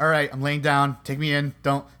Bat. All right, I'm laying down. Take me in.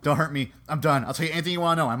 Don't hurt me. I'm done. I'll tell you anything you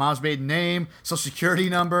want to know. My mom's maiden name, social security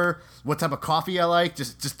number, what type of coffee I like.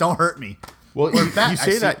 Just don't hurt me. Well,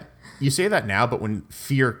 you say that now, but when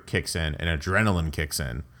fear kicks in and adrenaline kicks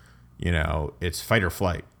in, it's fight or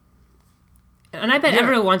flight. And I bet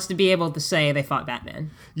everyone wants to be able to say they fought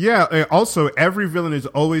Batman. Yeah. Also, every villain is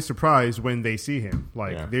always surprised when they see him.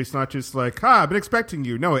 Like, it's not just like, I've been expecting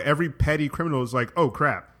you. No, every petty criminal is like, oh,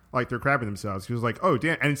 crap. Like, they're crapping themselves. He was like, oh,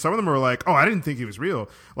 damn. And some of them are like, oh, I didn't think he was real.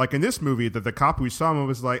 Like, in this movie, the cop who saw him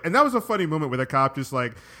was like, and that was a funny moment where the cop just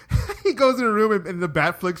like, he goes in a room and the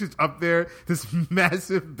Batflix is up there, this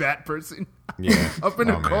massive bat person. Yeah. Up in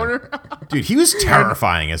the corner. Dude, he was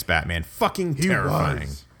terrifying as Batman. Fucking terrifying.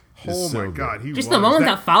 Oh, my God. He just the moment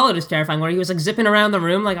that followed is terrifying, where he was like zipping around the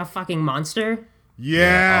room like a fucking monster.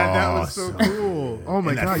 Yeah, that was so cool. Oh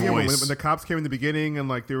my God! Yeah, when the cops came in the beginning and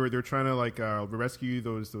like they're trying to like rescue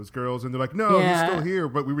those girls, and they're like, no, he's still here.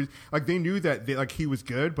 But we were like, they knew that he was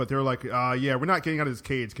good, but they're like, yeah, we're not getting out of his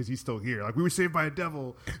cage because he's still here. Like, we were saved by a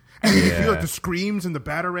devil, and you feel like the screams and the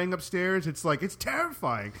Batarang upstairs. It's like, it's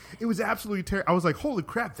terrifying. It was absolutely terrifying. I was like, holy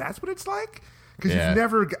crap, that's what it's like. Because I've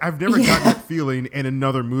never gotten that feeling in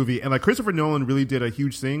another movie, and like Christopher Nolan really did a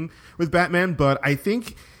huge thing with Batman, but I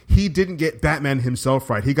think he didn't get Batman himself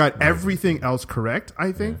right. He got everything else correct,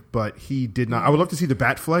 I think, but he did not. I would love to see the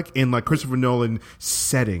Batfleck in like Christopher Nolan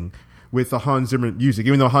setting with the Hans Zimmer music,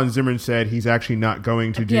 even though Hans Zimmer said he's actually not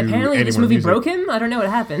going to do apparently this movie broke him. I don't know what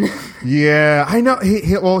happened. Yeah, I know.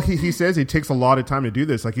 He says it takes a lot of time to do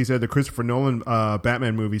this. Like he said, the Christopher Nolan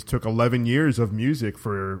Batman movies took 11 years of music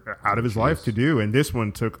out of his life to do, and this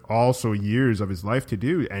one took also years of his life to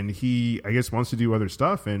do, and he, I guess, wants to do other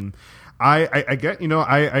stuff, and I get,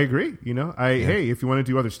 I agree. Hey, if you want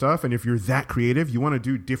to do other stuff and if you're that creative, you want to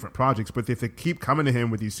do different projects. But if they keep coming to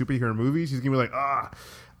him with these superhero movies, he's going to be like,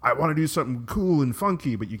 I want to do something cool and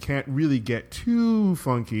funky, but you can't really get too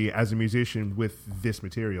funky as a musician with this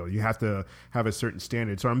material. You have to have a certain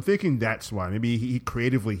standard. So I'm thinking that's why. Maybe he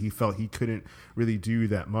creatively he felt he couldn't really do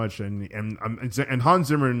that much. And Hans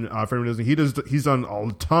Zimmer, for anyone who doesn't, he's done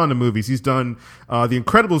a ton of movies. He's done the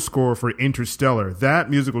incredible score for Interstellar. That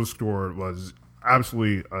musical score was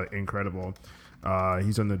absolutely incredible.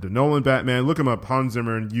 He's on the Nolan Batman. Look him up, Hans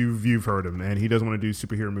Zimmer, and you've heard him. And he doesn't want to do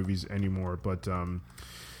superhero movies anymore, but.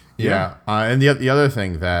 Yeah. And the other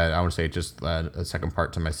thing that I want to say, just a second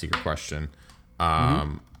part to my secret question.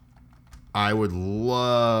 I would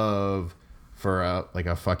love for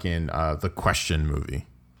a fucking The Question movie.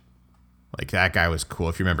 Like, that guy was cool.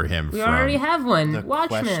 If you remember him. We already have one.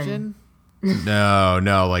 Watchmen. Question?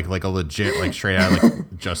 No, like a legit, like straight out of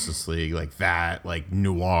like Justice League, like that, like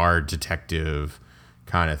noir detective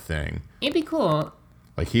kind of thing. It'd be cool.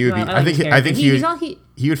 Like he would be. I think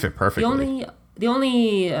he would fit perfectly. The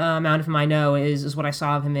only amount of him I know is what I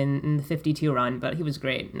saw of him in the 52 run, but he was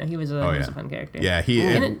great. No, he was a fun character. Yeah,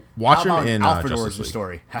 watch him in Alfred Justice origin League.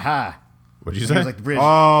 story. Haha. What'd you say? Like the British,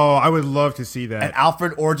 I would love to see that. An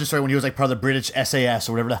Alfred origin story when he was like part of the British SAS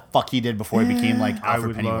or whatever the fuck he did before he became like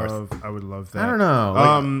Alfred Pennyworth. I would love that. I don't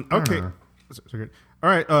know. Okay. So good. All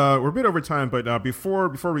right, we're a bit over time, but before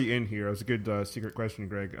we end here, it was a good secret question,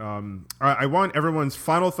 Greg. I want everyone's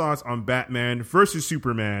final thoughts on Batman versus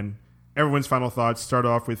Superman. Everyone's final thoughts. Start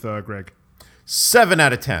off with Greg. 7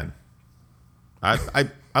 out of 10. I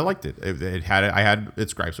liked it. I had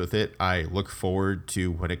its gripes with it. I look forward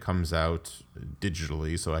to when it comes out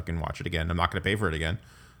digitally so I can watch it again. I'm not going to pay for it again.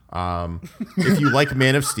 If you like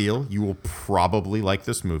Man of Steel, you will probably like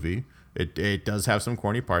this movie. It does have some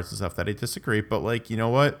corny parts and stuff that I disagree, but like, you know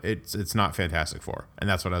what? It's not Fantastic Four, and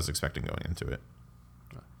that's what I was expecting going into it.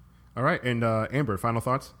 All right, and Amber, final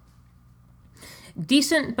thoughts?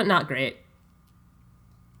 Decent, but not great.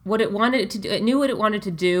 What it wanted to do, it knew what it wanted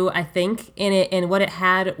to do, I think, in it, and what it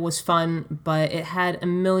had was fun, but it had a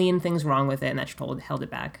million things wrong with it, and that held it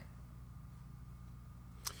back.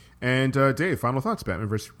 And Dave, final thoughts, Batman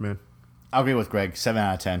vs. Superman. I'll agree with Greg, 7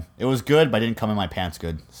 out of 10. It was good, but it didn't come in my pants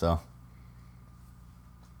good, so.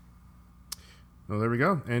 Well, there we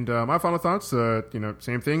go. And my final thoughts,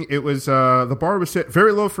 same thing. It was the bar was set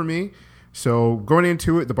very low for me. So going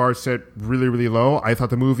into it, the bar set really, really low. I thought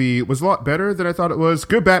the movie was a lot better than I thought it was.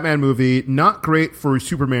 Good Batman movie. Not great for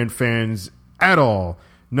Superman fans at all.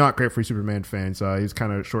 Not great for Superman fans. He's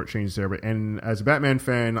kind of shortchanged there. And as a Batman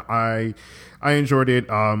fan, I enjoyed it.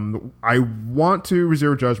 I want to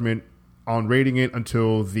reserve judgment on rating it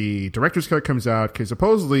until the director's cut comes out, because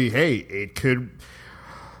supposedly, hey, it could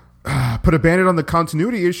put a band-aid on the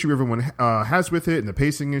continuity issue everyone has with it and the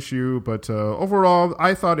pacing issue. But overall,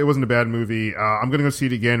 I thought it wasn't a bad movie. I'm going to go see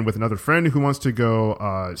it again with another friend who wants to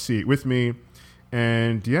go see it with me.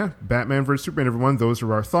 And yeah, Batman vs. Superman, everyone. Those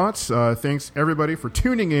are our thoughts. Thanks, everybody, for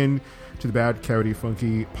tuning in to the Bad Coyote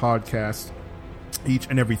Funky podcast each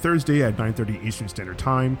and every Thursday at 9:30 Eastern Standard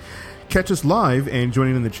Time. Catch us live and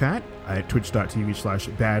join in the chat at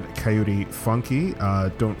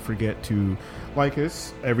twitch.tv/badcoyotefunky. Don't forget to like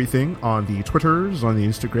us, everything on the Twitters, on the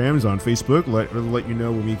Instagrams, on Facebook. Let you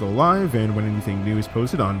know when we go live and when anything new is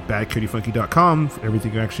posted on badcoyotefunky.com for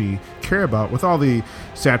everything you actually care about, with all the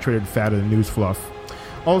saturated fat and news fluff.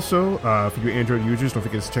 Also, for you Android users, don't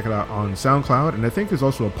forget to check it out on SoundCloud. And I think there's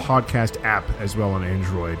also a podcast app as well on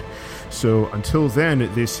Android. So until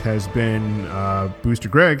then, this has been Booster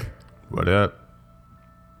Greg. What up?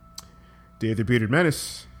 Dave the Bearded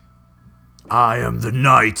Menace. I am the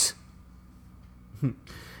Knight.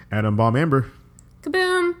 And I'm Bomb Amber.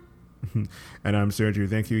 Kaboom! And I'm Sergio.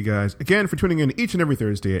 Thank you guys again for tuning in each and every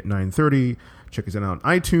Thursday at 9:30. Check us out on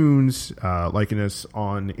iTunes, liking us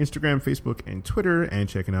on Instagram, Facebook, and Twitter, and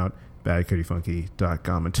checking out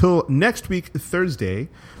badcoyotefunky.com. Until next week, Thursday,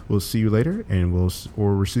 we'll see you later, and we'll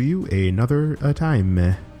see you another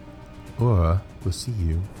time. Or we'll see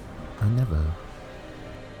you never.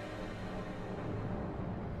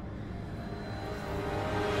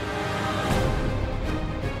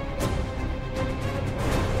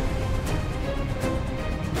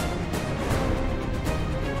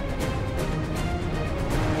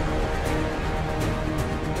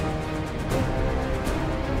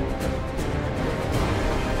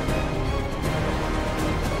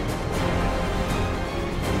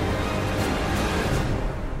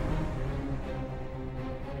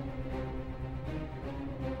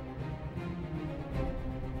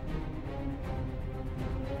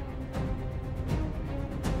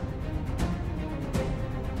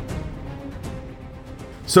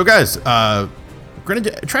 So, guys, we're going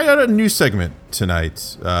to try out a new segment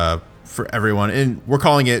tonight for everyone, and we're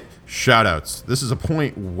calling it Shoutouts. This is a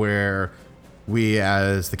point where we,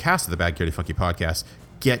 as the cast of the Bad Coyote Funky podcast,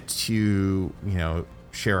 get to,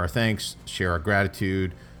 share our thanks, share our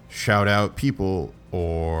gratitude, shout out people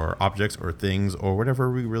or objects or things or whatever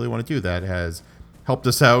we really want to do that has helped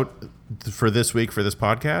us out for this week, for this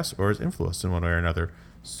podcast, or has influenced in one way or another.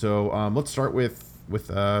 So let's start with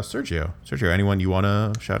Sergio. Sergio, anyone you want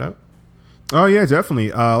to shout out? Oh, yeah,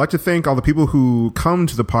 definitely. I'd like to thank all the people who come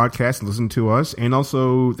to the podcast and listen to us, and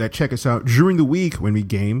also that check us out during the week when we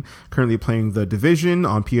game. Currently playing The Division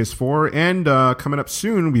on PS4, and coming up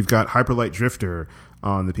soon, we've got Hyper Light Drifter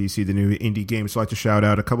on the PC, the new indie game. So I'd like to shout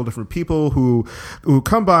out a couple different people who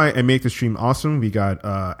come by and make the stream awesome. We got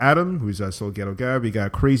Adam, who's Soul Ghetto Gab. We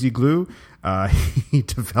got Crazy Glue. He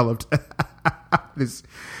developed this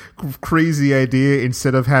crazy idea.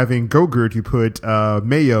 Instead of having Go-Gurt, you put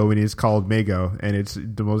mayo, and it's called Mago, and it's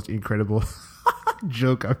the most incredible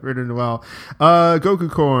joke I've heard in a while. Goku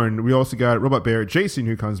Corn. We also got Robot Bear Jason,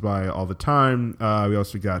 who comes by all the time. We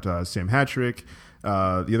also got Sam Hattrick.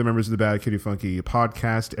 The other members of the Bad Coyote Funky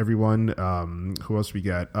podcast, everyone. Who else we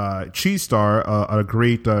got? Cheese Star, a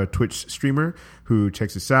great Twitch streamer who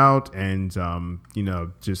checks us out and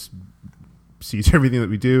just sees everything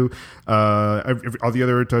that we do. All the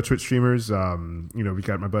other Twitch streamers. We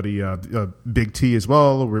got my buddy Big T as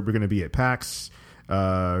well. We're going to be at PAX.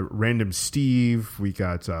 Random Steve. We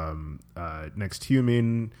got Next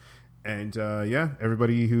Human, and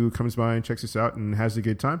everybody who comes by and checks us out and has a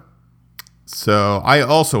good time. So I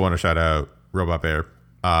also want to shout out Robot Bear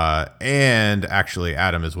and actually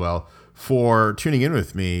Adam as well for tuning in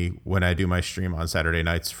with me when I do my stream on Saturday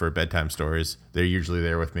nights for bedtime stories. They're usually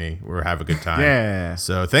there with me. We have a good time. Yeah.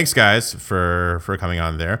 So thanks, guys, for coming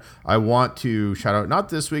on there. I want to shout out, not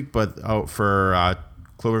this week, but for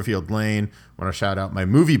Cloverfield Lane, I want to shout out my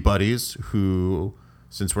movie buddies who,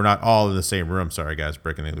 since we're not all in the same room, sorry, guys,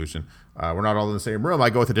 breaking the illusion. We're not all in the same room.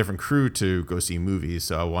 I go with a different crew to go see movies.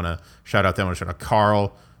 So I want to shout out them. I want to shout out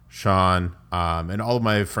Carl, Sean, and all of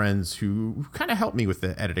my friends who kind of helped me with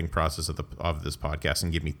the editing process of this podcast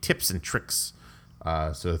and give me tips and tricks.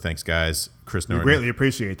 So thanks, guys. Chris Norton. We greatly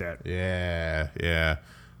appreciate that. Yeah.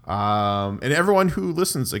 And everyone who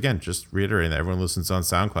listens, again, just reiterating that everyone listens on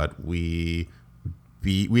SoundCloud. We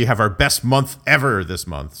have our best month ever this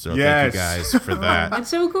month. So thank you guys for that. That's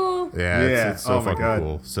so cool. Yeah. It's so fucking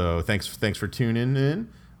cool. So thanks for tuning in.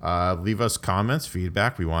 Leave us comments,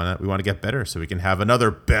 feedback. We want to get better so we can have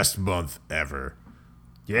another best month ever.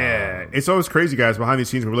 Yeah, it's always crazy, guys, behind the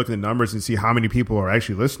scenes when we look at the numbers and see how many people are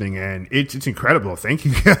actually listening, and it's incredible. Thank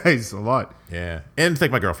you guys a lot. Yeah, and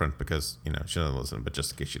thank my girlfriend because she doesn't listen, but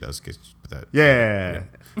just in case she does,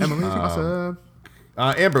 Emily's awesome.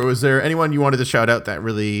 Amber, was there anyone you wanted to shout out that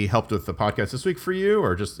really helped with the podcast this week for you,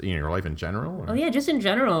 or just your life in general? Or? Oh yeah, just in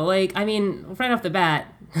general. Right off the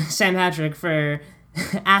bat, Sam Patrick for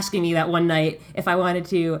asking me that one night if I wanted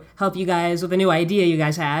to help you guys with a new idea you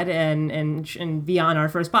guys had and be on our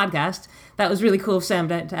first podcast. That was really cool of Sam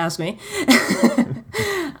to ask me.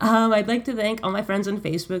 I'd like to thank all my friends on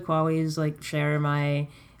Facebook who always share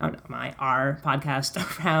our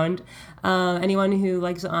podcast around. Anyone who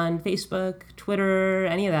likes on Facebook, Twitter,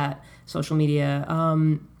 any of that social media.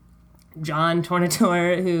 John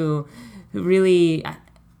Tornator who really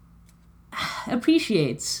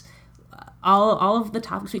appreciates all of the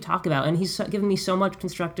topics we talk about, and he's given me so much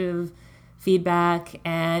constructive feedback,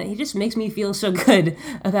 and he just makes me feel so good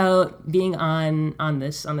about being on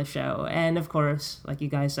the show. And of course, like you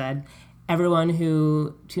guys said, everyone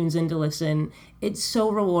who tunes in to listen, it's so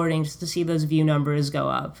rewarding just to see those view numbers go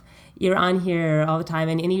up. You're on here all the time,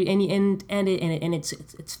 and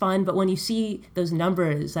it's fun. But when you see those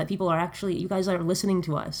numbers that people are actually, you guys are listening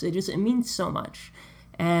to us, it means so much,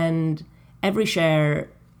 and every share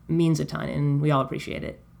means a ton, and we all appreciate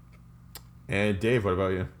it. And Dave, what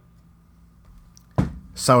about you?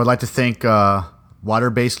 So I would like to thank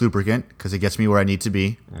water-based lubricant because it gets me where I need to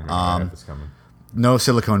be. No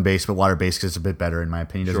silicone-based, but water-based because it's a bit better in my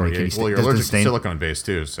opinion. Doesn't make any well, you're allergic to silicone-based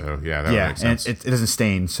too, so that would make sense. And it doesn't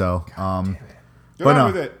stain. So, but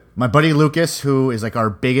no, my buddy Lucas, who is our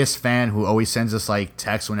biggest fan, who always sends us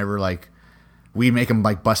texts whenever we make him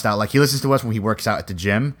bust out. He listens to us when he works out at the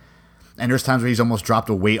gym. And there's times where he's almost dropped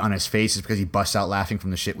a weight on his face is because he busts out laughing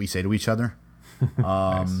from the shit we say to each other.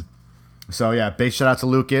 Nice. So yeah, big shout out to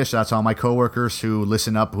Lucas. Shout out to all my coworkers who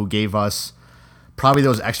listen up, who gave us probably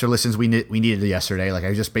those extra listens we needed yesterday.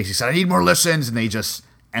 I just basically said I need more listens, and they just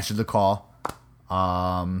answered the call.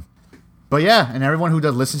 But yeah, and everyone who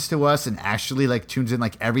listens to us and actually tunes in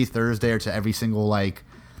every Thursday or to every single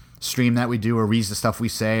stream that we do, or reads the stuff we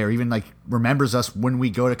say, or even remembers us when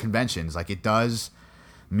we go to conventions. It does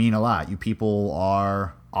mean a lot. You people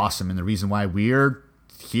are awesome, and the reason why we're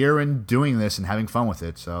here and doing this and having fun with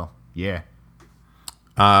it. So yeah.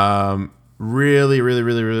 Really, really,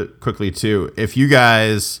 really, really quickly too, if you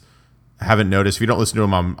guys haven't noticed, if you don't listen to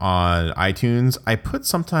them on iTunes, I put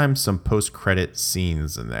sometimes some post-credit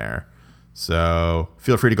scenes in there. So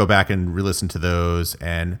feel free to go back and re-listen to those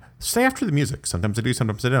and stay after the music. Sometimes I do,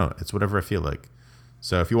 sometimes I don't. It's whatever I feel like.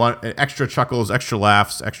 So if you want extra chuckles, extra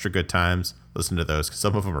laughs, extra good times, listen to those because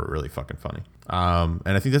some of them are really fucking funny. And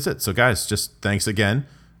I think that's it. So guys, just thanks again.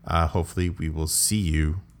 Hopefully we will see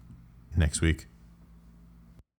you next week.